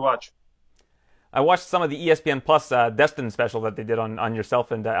nice to watch. I watched some of the ESPN Plus Destin special that they did on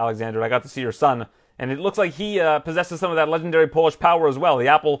yourself and Alexander. I got to see your son, and it looks like he possesses some of that legendary Polish power as well. The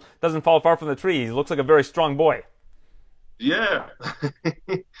apple doesn't fall far from the tree. He looks like a very strong boy. Yeah,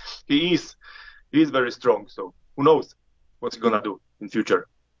 he is. He is very strong. So who knows what's he gonna do in future?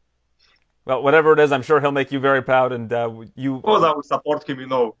 Well, whatever it is, I'm sure he'll make you very proud. And you. Of course, I will support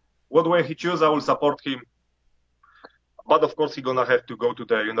him. What way he chooses, I will support him. But of course, he's gonna have to go to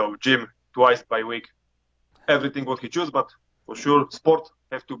the gym twice by week. Everything what he chooses, but for sure, sport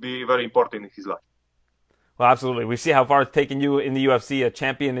have to be very important in his life. Well, absolutely. We see how far it's taken you in the UFC, a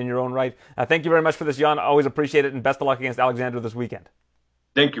champion in your own right. Thank you very much for this, Jan. Always appreciate it, and best of luck against Alexander this weekend.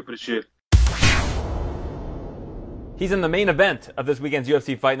 Thank you. Appreciate it. He's in the main event of this weekend's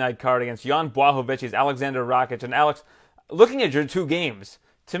UFC Fight Night card against Jan Blachowicz. He's Alexander Rakic. And Alex, looking at your two games,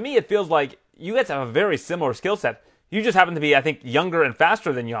 to me it feels like you guys have a very similar skill set. You just happen to be, I think, younger and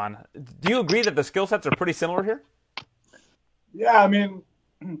faster than Jan. Do you agree that the skill sets are pretty similar here? Yeah, I mean,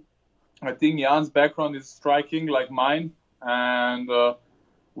 I think Jan's background is striking like mine, and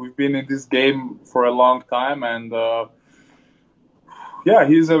we've been in this game for a long time. And yeah,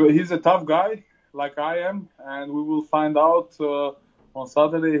 he's a tough guy like I am, and we will find out on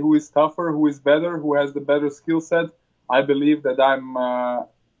Saturday who is tougher, who is better, who has the better skill set. I believe that I'm a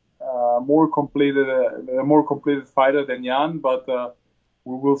more completed fighter than Jan, but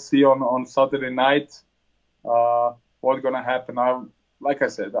we will see on Saturday night what's gonna happen. Like I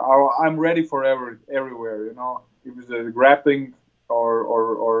said, I'm ready for everywhere. If it's a grappling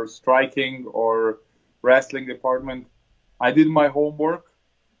or striking or wrestling department, I did my homework,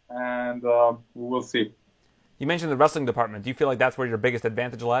 and we will see. You mentioned the wrestling department. Do you feel like that's where your biggest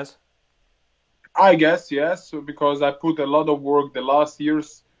advantage lies? I guess yes, because I put a lot of work the last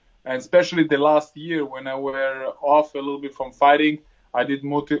years, and especially the last year when I were off a little bit from fighting. I did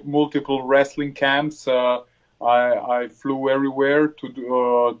multiple wrestling camps. I flew everywhere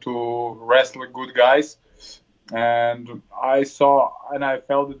to wrestle with good guys, and I saw and I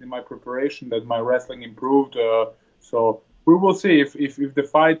felt it in my preparation that my wrestling improved. So we will see if the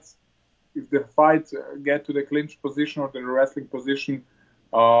fight get to the clinch position or the wrestling position.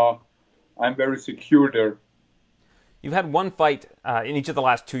 I'm very secure there. You've had one fight in each of the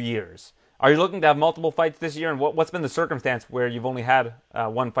last 2 years. Are you looking to have multiple fights this year? And what's been the circumstance where you've only had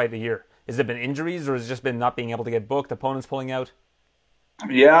one fight a year? Has it been injuries, or has it just been not being able to get booked, opponents pulling out?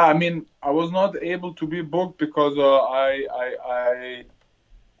 Yeah, I mean, I was not able to be booked because I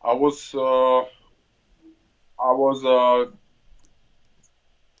was like,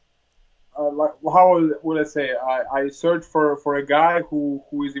 how would I say? I searched for a guy who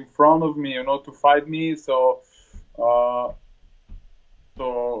is in front of me, to fight me. So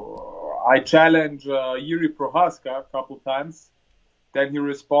I challenged Yuri Prohaska a couple times. Then he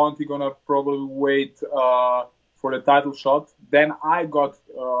responded he's gonna probably wait for the title shot. Then I got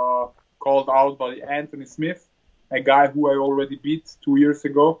called out by Anthony Smith, a guy who I already beat 2 years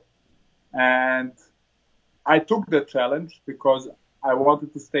ago, and I took the challenge because I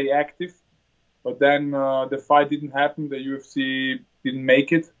wanted to stay active. But then the fight didn't happen. The UFC didn't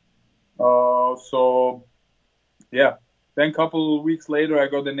make it. So yeah. Then a couple of weeks later, I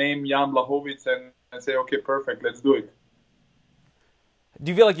got the name Jan Blachowicz, and I say, okay, perfect, let's do it.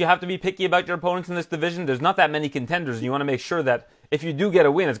 Do you feel like you have to be picky about your opponents in this division? There's not that many contenders, and you want to make sure that if you do get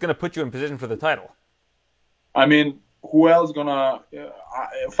a win, it's going to put you in position for the title. I mean, who else gonna?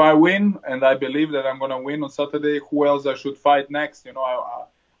 If I win, and I believe that I'm gonna win on Saturday, who else I should fight next?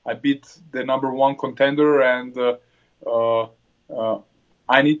 I beat the number one contender, and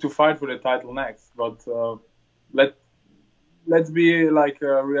I need to fight for the title next. But let's be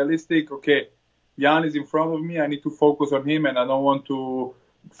realistic. Okay, Jan is in front of me. I need to focus on him, and I don't want to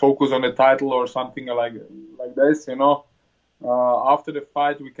focus on the title or something like this. After the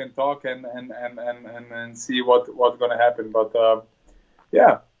fight, we can talk and see what's gonna happen. But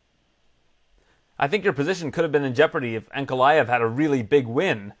yeah. I think your position could have been in jeopardy if Ankalaev had a really big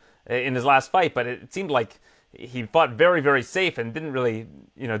win in his last fight, but it seemed like he fought very, very safe and didn't really,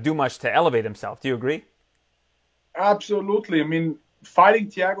 do much to elevate himself. Do you agree? Absolutely. I mean, fighting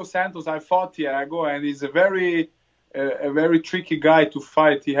Thiago Santos, I fought Thiago, and he's a very tricky guy to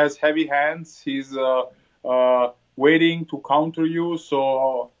fight. He has heavy hands. He's waiting to counter you.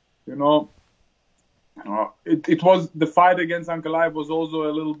 So, it was the fight against Ankalaev was also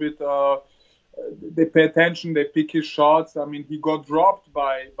a little bit. They pay attention. They pick his shots. I mean, he got dropped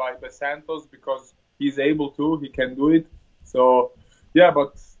by Santos because he's able to. He can do it. So, yeah,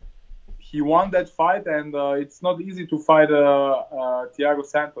 but he won that fight, and it's not easy to fight Thiago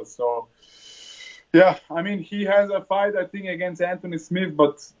Santos. So, yeah, I mean, he has a fight, I think, against Anthony Smith,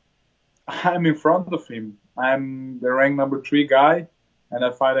 but I'm in front of him. I'm the rank number 3 guy, and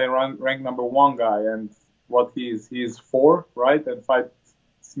I fight a rank number 1 guy. And what he is 4, right? And fight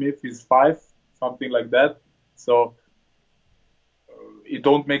Smith is 5, something like that. So it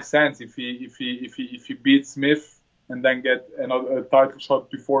don't make sense if he beats Smith and then get another title shot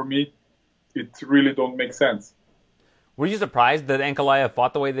before me. It really don't make sense. Were you surprised that Ankalaev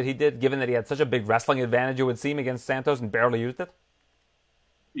fought the way that he did, given that he had such a big wrestling advantage, it would seem, against Santos and barely used it?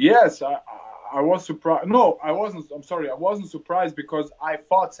 Yes, I was surprised. No, I wasn't. I'm sorry, I wasn't surprised because I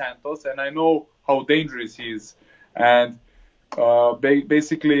fought Santos and I know how dangerous he is. And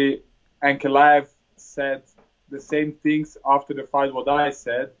basically, Ankalaev said the same things after the fight what I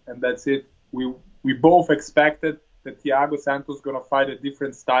said, and that's it. We both expected that Thiago Santos is gonna fight a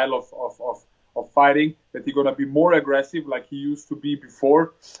different style of fighting, that he's gonna be more aggressive like he used to be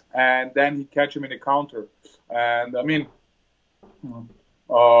before, and then he catch him in a counter. And I mean,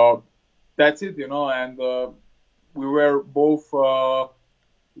 that's it, and we were both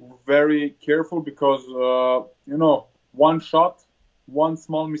very careful because, one shot, one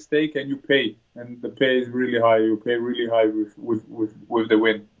small mistake, and you pay. And the pay is really high. You pay really high with the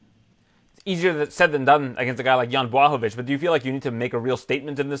win. It's easier said than done against a guy like Jan Błachowicz, but do you feel like you need to make a real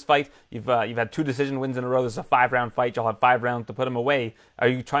statement in this fight? You've had 2 decision wins in a row. This is a 5-round fight. You'll have 5 rounds to put him away. Are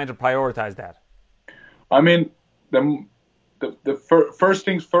you trying to prioritize that? I mean, the first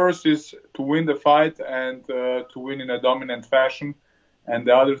things first is to win the fight and to win in a dominant fashion. And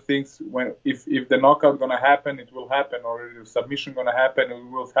the other things, if the knockout gonna happen, it will happen, or if the submission gonna happen, it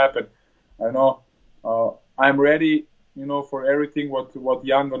will happen. I know I'm ready, for everything what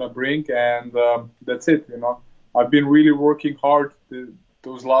Jan gonna bring, and that's it. I've been really working hard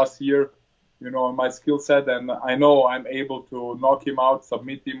those last year, on my skill set, and I know I'm able to knock him out,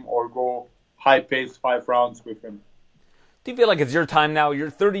 submit him, or go high pace 5 rounds with him. Do you feel like it's your time now? You're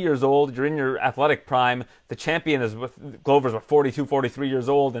 30 years old. You're in your athletic prime. The champion is Glover's 42, 43 years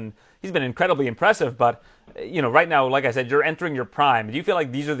old, and he's been incredibly impressive. But, right now, like I said, you're entering your prime. Do you feel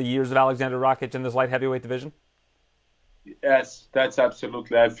like these are the years of Alexander Rakic in this light heavyweight division? Yes, that's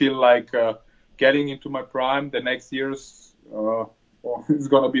absolutely. I feel like getting into my prime the next years is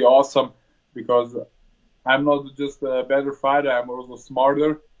going to be awesome because I'm not just a better fighter. I'm also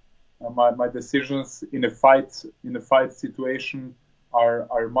smarter. My decisions in a fight situation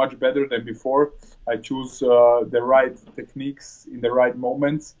are much better than before. I choose the right techniques in the right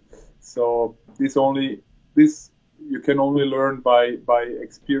moments. So this you can only learn by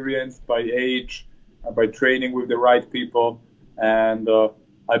experience, by age, by training with the right people. And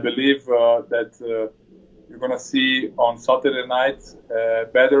I believe that you're gonna see on Saturday night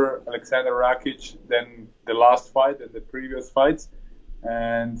better Alexander Rakic than the last fight and the previous fights.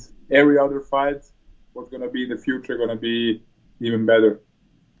 And every other fight, what's going to be in the future, going to be even better.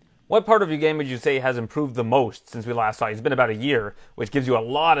 What part of your game would you say has improved the most since we last saw you? It's been about a year, which gives you a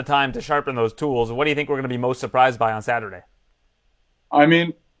lot of time to sharpen those tools. What do you think we're going to be most surprised by on Saturday? I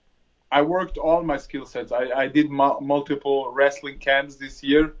mean, I worked all my skill sets. I did multiple wrestling camps this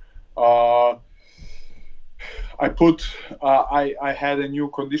year. I had a new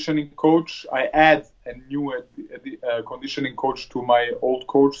conditioning coach. I add a new conditioning coach to my old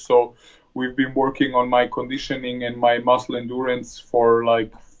coach. So we've been working on my conditioning and my muscle endurance for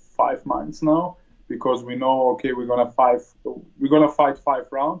like 5 months now, because we know, okay, we're gonna fight 5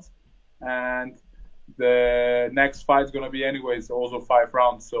 rounds, and the next fight is gonna be anyways also 5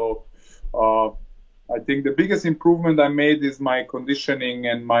 rounds. So I think the biggest improvement I made is my conditioning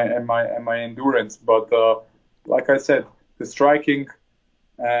and my endurance. But like I said, the striking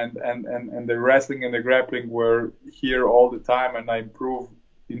and the wrestling and the grappling were here all the time, and I improve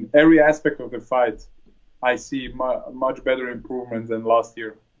in every aspect of the fight. I see much better improvements than last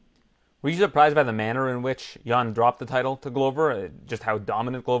year. Were you surprised by the manner in which Jan dropped the title to Glover? Just how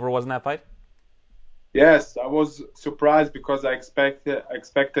dominant Glover was in that fight? Yes, I was surprised because I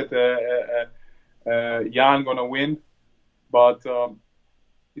expected Jan gonna win, but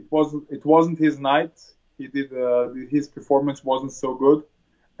it wasn't his night. He did his performance wasn't so good,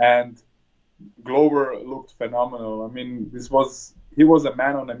 and Glover looked phenomenal. I mean, he was a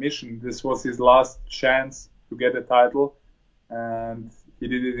man on a mission. This was his last chance to get a title, and he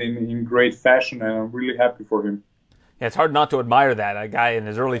did it in great fashion, and I'm really happy for him. Yeah, it's hard not to admire that. A guy in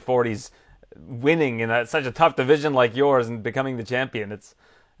his early 40s winning in such a tough division like yours and becoming the champion.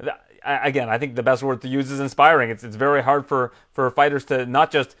 I think the best word to use is inspiring. It's very hard for fighters to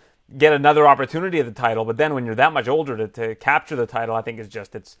not just get another opportunity at the title. But then when you're that much older to capture the title, I think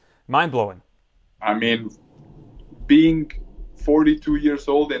it's mind blowing. I mean, being 42 years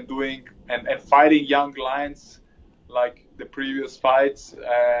old and doing and fighting young lions like the previous fights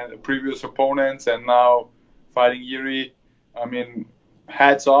and previous opponents, and now fighting Yuri. I mean,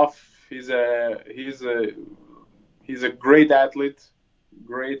 hats off. He's a great athlete,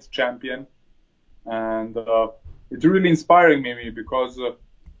 great champion, and it's really inspiring me because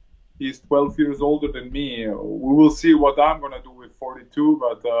he's 12 years older than me. We will see what I'm gonna do with 42,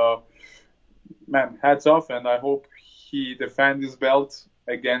 but man, hats off, and I hope he defends his belt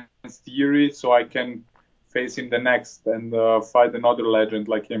against Yuri so I can face him the next and fight another legend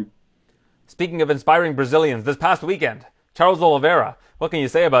like him. Speaking of inspiring Brazilians, this past weekend, Charles Oliveira. What can you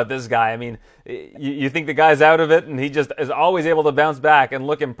say about this guy? I mean, you think the guy's out of it, and he just is always able to bounce back and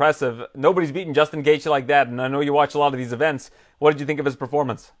look impressive. Nobody's beaten Justin Gaethje like that, and I know you watch a lot of these events. What did you think of his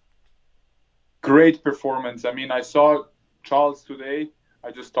performance? Great performance. I mean, I saw Charles today.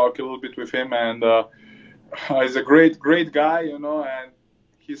 I just talked a little bit with him, and he's a great guy, you know, and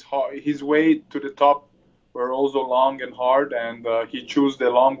his way to the top were also long and hard, and he chose the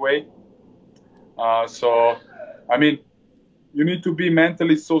long way. So, I mean, you need to be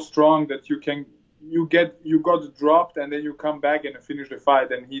mentally so strong that you got dropped and then you come back and finish the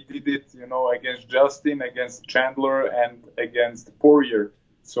fight. And he did it, you know, against Justin, against Chandler, and against Poirier.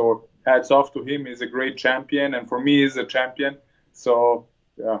 So hats off to him. He's a great champion, and for me, he's a champion. So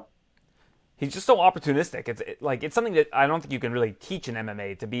yeah. He's just so opportunistic. It's something that I don't think you can really teach in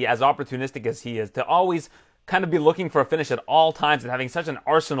MMA, to be as opportunistic as he is, to always kind of be looking for a finish at all times and having such an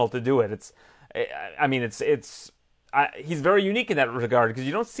arsenal to do it. He's very unique in that regard, because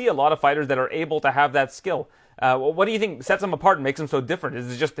you don't see a lot of fighters that are able to have that skill. What do you think sets him apart and makes him so different?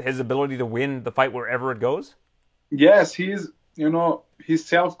 Is it just his ability to win the fight wherever it goes? Yes, his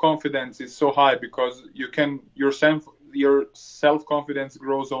self-confidence is so high, because your self-confidence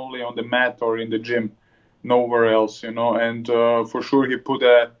grows only on the mat or in the gym, nowhere else, you know. And for sure, he put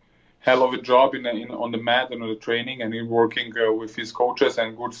a hell of a job on the mat and on the training, and in working with his coaches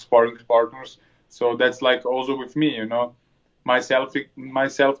and good sparring partners. So that's like also with me, you know. My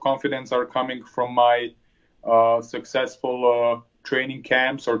self-confidence are coming from my successful training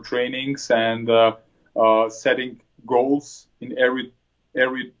camps or trainings, and setting goals in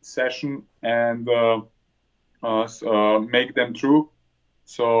every session, and make them true.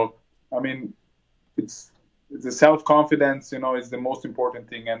 So, I mean, it's the self-confidence, you know, is the most important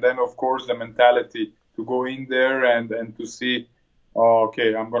thing. And then, of course, the mentality to go in there and to see, oh,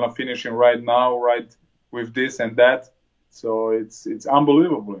 okay, I'm going to finish him right now, right with this and that. So it's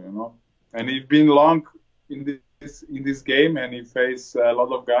unbelievable, you know. And he's been long in this game, and he faced a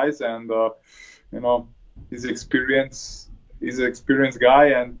lot of guys, and, you know, he's an experienced guy,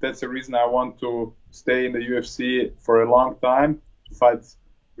 and that's the reason I want to stay in the UFC for a long time, fight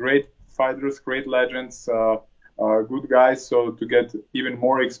great fighters, great legends, good guys, so to get even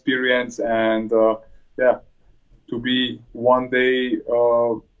more experience, and to be one day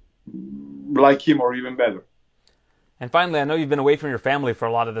like him or even better. And finally, I know you've been away from your family for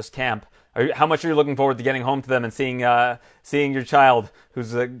a lot of this camp. How much are you looking forward to getting home to them and seeing your child,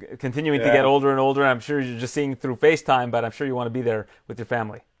 who's continuing to get older and older? I'm sure you're just seeing through FaceTime, but I'm sure you want to be there with your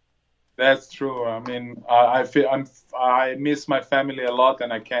family. That's true. I mean, I miss my family a lot,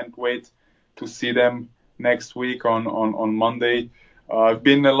 and I can't wait to see them next week on Monday. It's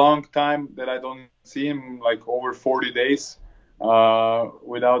been a long time that I don't see him, like over 40 days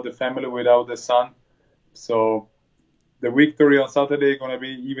without the family, without the son. So the victory on Saturday is going to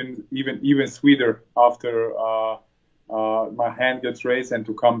be even sweeter after my hand gets raised, and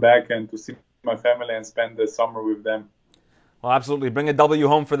to come back and to see my family and spend the summer with them. Well, absolutely. Bring a W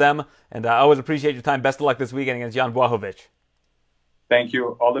home for them, and I always appreciate your time. Best of luck this weekend against Jan Blachowicz. Thank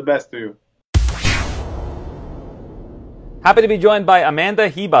you. All the best to you. Happy to be joined by Amanda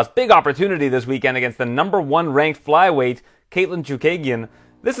Ribas. Big opportunity this weekend against the number 1 ranked flyweight, Katlyn Chookagian.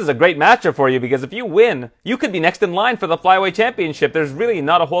 This is a great matchup for you, because if you win, you could be next in line for the flyweight championship. There's really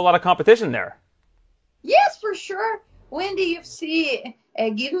not a whole lot of competition there. Yes, for sure. When the UFC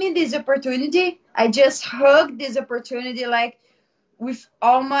give me this opportunity, I just hug this opportunity, like, with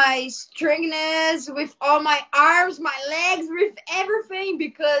all my stringiness, with all my arms, my legs, with everything,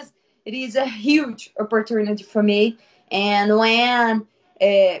 because it is a huge opportunity for me. And when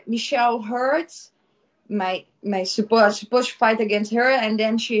Michelle hurts, my supposed to fight against her, and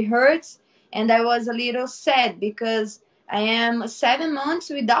then she hurts, and I was a little sad, because I am 7 months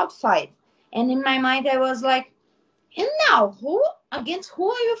without fight. And in my mind, I was like, and now, against who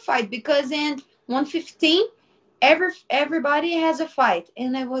are you fight? Because in 115, everybody has a fight.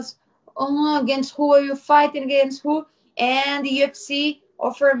 And I was, against who are you fighting against who? And the UFC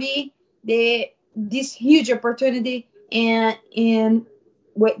offered me this huge opportunity in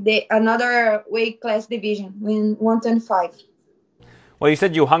another weight class division in 125. Well, you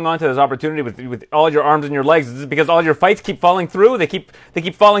said you hung on to this opportunity with all your arms and your legs. Is this because all your fights keep falling through? They keep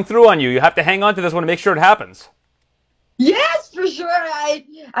falling through on you. You have to hang on to this one to make sure it happens. Yes, for sure.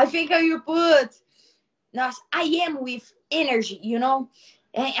 I think I will put. No, I am with energy.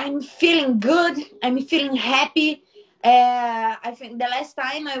 I'm feeling good. I'm feeling happy. I think the last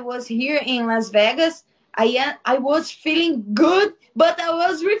time I was here in Las Vegas, I was feeling good, but I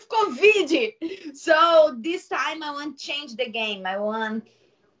was with COVID. So this time I want to change the game. I want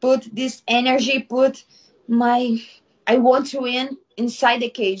put this energy, I want to win inside the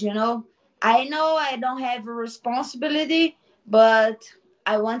cage. I know I don't have a responsibility, but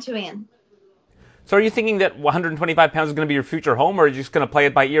I want to win. So are you thinking that 125 pounds is going to be your future home, or are you just going to play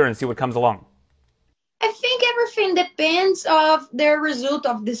it by ear and see what comes along? I think everything depends of the result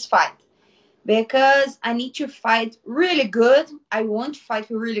of this fight. Because I need to fight really good. I want to fight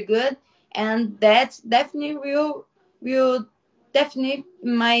really good. And that definitely will definitely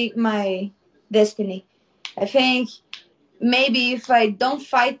my destiny. I think maybe if I don't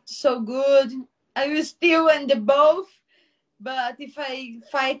fight so good, I will still win the both. But if I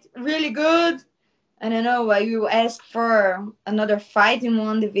fight really good, I don't know, I will ask for another fight in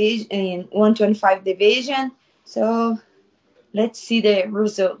 125 division. So let's see the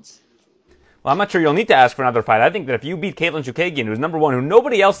results. Well, I'm not sure you'll need to ask for another fight. I think that if you beat Katlyn Chookagian, who's number one, who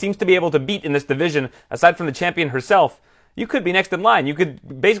nobody else seems to be able to beat in this division, aside from the champion herself, you could be next in line. You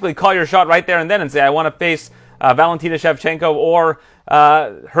could basically call your shot right there and then and say, I want to face Valentina Shevchenko or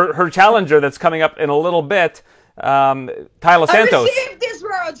her challenger that's coming up in a little bit, Taila Santos. I received these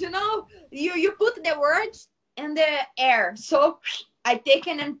words, You put the words in the air. So I take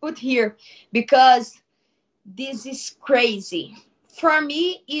it and put here because this is crazy. For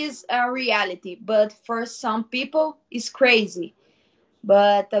me, is a reality, but for some people, it's crazy.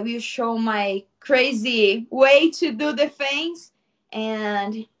 But I will show my crazy way to do the things,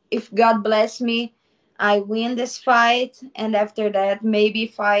 and if God bless me, I win this fight, and after that, maybe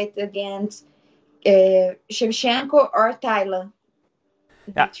fight against Shevchenko or Taila.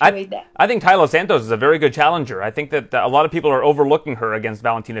 Yeah, I think Taila Santos is a very good challenger. I think that a lot of people are overlooking her against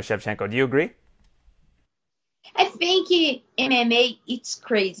Valentina Shevchenko. Do you agree? I think MMA, it's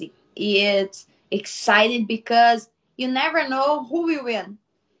crazy. It's exciting because you never know who will win.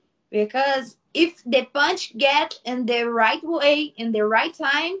 Because if the punch get in the right way, in the right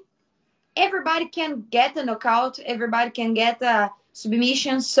time, everybody can get a knockout. Everybody can get a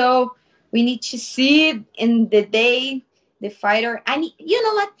submission. So we need to see in the day the fighter. You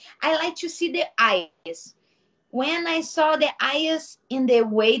know what? I like to see the eyes. When I saw the eyes in the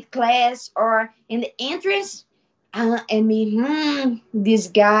weight class or in the entrance, this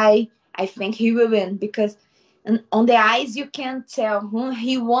guy, I think he will win because on the eyes you can tell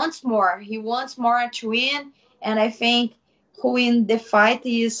he wants more. He wants more to win, and I think who in the fight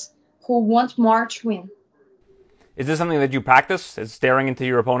is who wants more to win. Is this something that you practice? Is staring into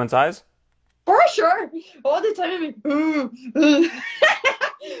your opponent's eyes? For sure, all the time.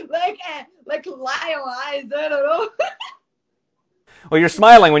 like lion eyes. I don't know. Well, you're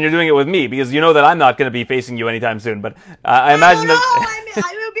smiling when you're doing it with me because you know that I'm not going to be facing you anytime soon. But I imagine that.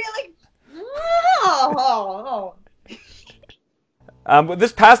 I will be like,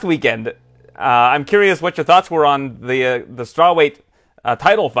 this past weekend, I'm curious what your thoughts were on the strawweight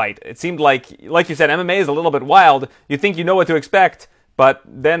title fight. It seemed like you said, MMA is a little bit wild. You think you know what to expect, but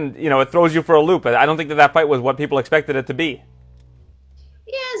then it throws you for a loop. I don't think that fight was what people expected it to be.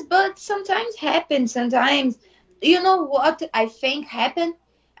 Yes, but sometimes happens. Sometimes. You know what I think happened?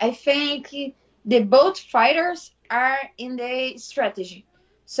 I think the both fighters are in the strategy.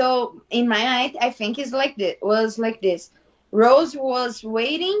 So in my mind, I think it's like this. Rose was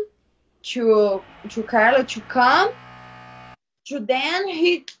waiting to Carla to come. To then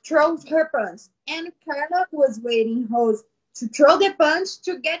he throws her punch, and Carla was waiting Rose to throw the punch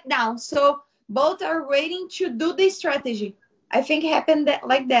to get down. So both are waiting to do the strategy. I think it happened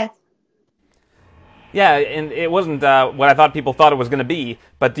like that. Yeah, and it wasn't what I thought people thought it was going to be.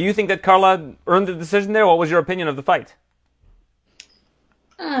 But do you think that Carla earned the decision there? What was your opinion of the fight?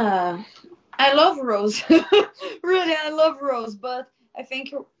 I love Rose. Really, I love Rose. But I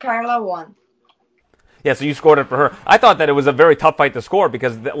think Carla won. Yeah, so you scored it for her. I thought that it was a very tough fight to score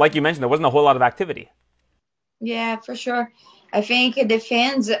because, like you mentioned, there wasn't a whole lot of activity. Yeah, for sure. I think the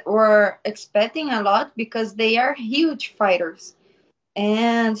fans were expecting a lot because they are huge fighters.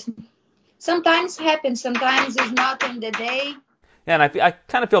 And sometimes happens. Sometimes it's not in the day. And I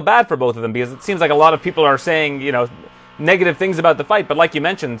kind of feel bad for both of them because it seems like a lot of people are saying, negative things about the fight. But like you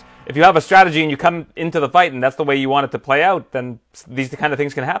mentioned, if you have a strategy and you come into the fight and that's the way you want it to play out, then these kind of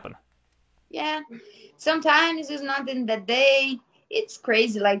things can happen. Yeah, sometimes it's not in the day. It's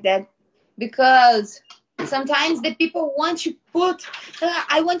crazy like that because sometimes the people want to put.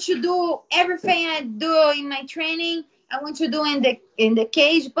 I want to do everything I do in my training. I want to do in the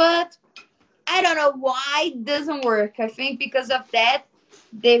cage, but I don't know why it doesn't work. I think because of that,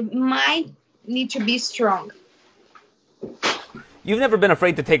 they might need to be strong. You've never been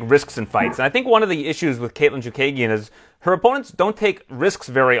afraid to take risks in fights, and I think one of the issues with Katlyn Chookagian is her opponents don't take risks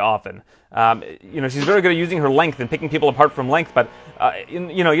very often. She's very good at using her length and picking people apart from length, but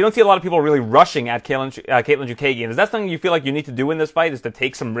you don't see a lot of people really rushing at Katlyn Chookagian. Is that something you feel like you need to do in this fight? Is to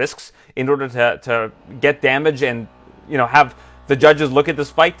take some risks in order to get damage and have the judges look at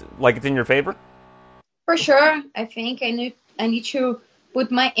this fight like it's in your favor? For sure, I think I need to put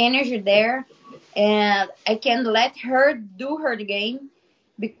my energy there. And I can let her do her game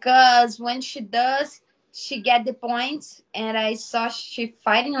because when she does, she get the points. And I saw she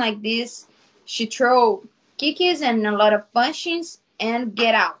fighting like this. She throw kicks and a lot of punches and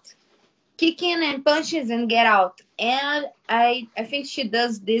get out. Kicking and punches and get out. And I think she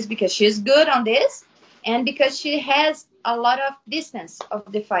does this because she's good on this and because she has a lot of distance of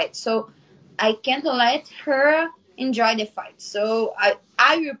the fight. So I can't let her enjoy the fight. So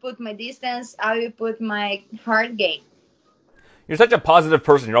I will put my distance. I will put my hard game. You're such a positive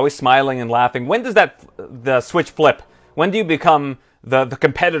person. You're always smiling and laughing. When does the switch flip? When do you become the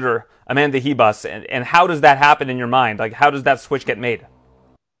competitor, Amanda Ribas? And how does that happen in your mind? Like, how does that switch get made?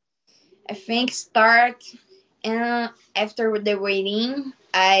 I think start after the weigh-in.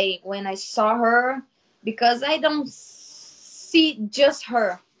 When I saw her, because I don't see just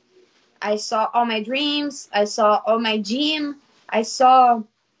her. I saw all my dreams. I saw all my gym. I started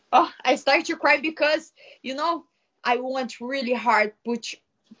to cry because, I went really hard,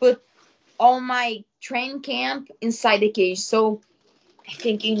 put all my training camp inside the cage. So I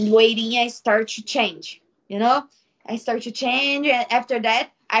think in waiting, I start to change, I start to change. And after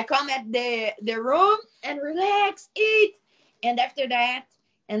that, I come at the room and relax, eat. And after that,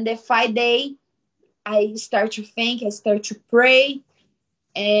 and the fight day, I start to think, I start to pray.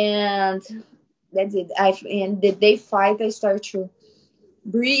 And that's it. And the day fight, I start to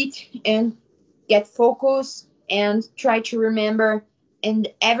breathe and get focused and try to remember and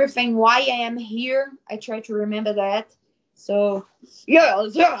everything why I am here. I try to remember that. So yeah.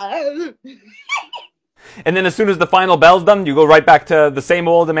 And then as soon as the final bell's done, you go right back to the same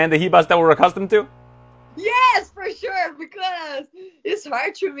old Amanda Ribas that we're accustomed to? Yes, for sure, because it's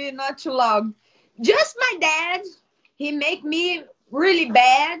hard to me not to log. Just my dad, he make me really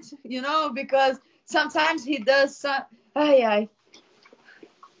bad, because sometimes he does some.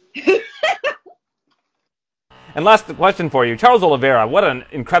 And last question for you, Charles Oliveira. What an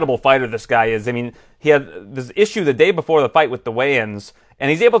incredible fighter this guy is. I mean, he had this issue the day before the fight with the weigh-ins,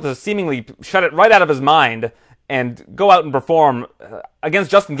 and he's able to seemingly shut it right out of his mind and go out and perform against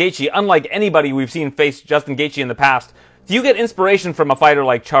Justin Gaethje, unlike anybody we've seen face Justin Gaethje in the past. Do you get inspiration from a fighter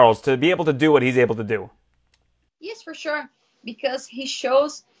like Charles to be able to do what he's able to do? Yes, for sure. Because he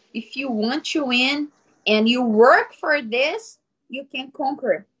shows if you want to win and you work for this, you can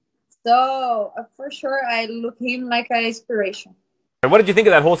conquer. So, for sure, I look him like an inspiration. What did you think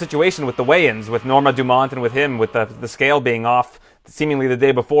of that whole situation with the weigh-ins, with Norma Dumont and with him, with the scale being off seemingly the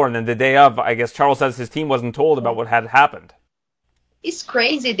day before, and then the day of, I guess Charles says his team wasn't told about what had happened? It's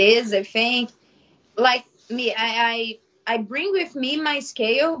crazy, this, I think. Like me, I bring with me my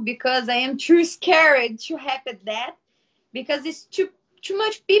scale because I am too scared to happen that. Because it's too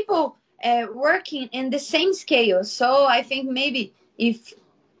much people working in the same scale. So I think maybe if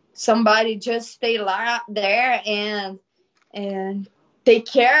somebody just stay there and take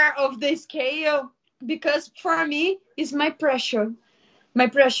care of the scale, because for me it's my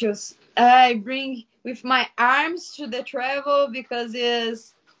precious. I bring with my arms to the travel because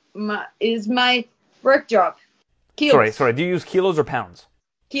is my work job. Kilos. Sorry. Do you use kilos or pounds?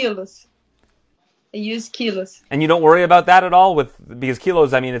 Kilos. I use kilos. And you don't worry about that at all? Because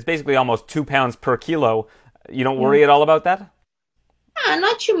kilos, I mean, it's basically almost 2 pounds per kilo. You don't worry at all about that?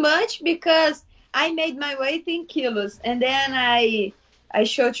 Not too much because I made my weight in kilos. And then I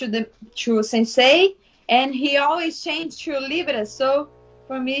showed to Sensei, and he always changed to Libras. So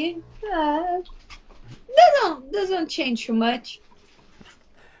for me, doesn't change too much.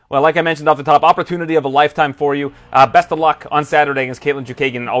 Well, like I mentioned off the top, opportunity of a lifetime for you. Best of luck on Saturday against Katlyn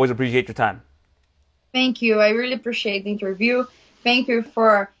Chookagian. Always appreciate your time. Thank you. I really appreciate the interview. Thank you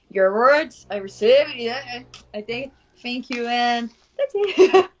for your words. I received. Yeah, I think. Thank you, and that's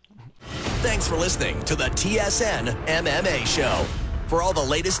it. Thanks for listening to the TSN MMA Show. For all the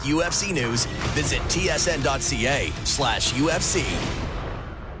latest UFC news, visit tsn.ca/UFC.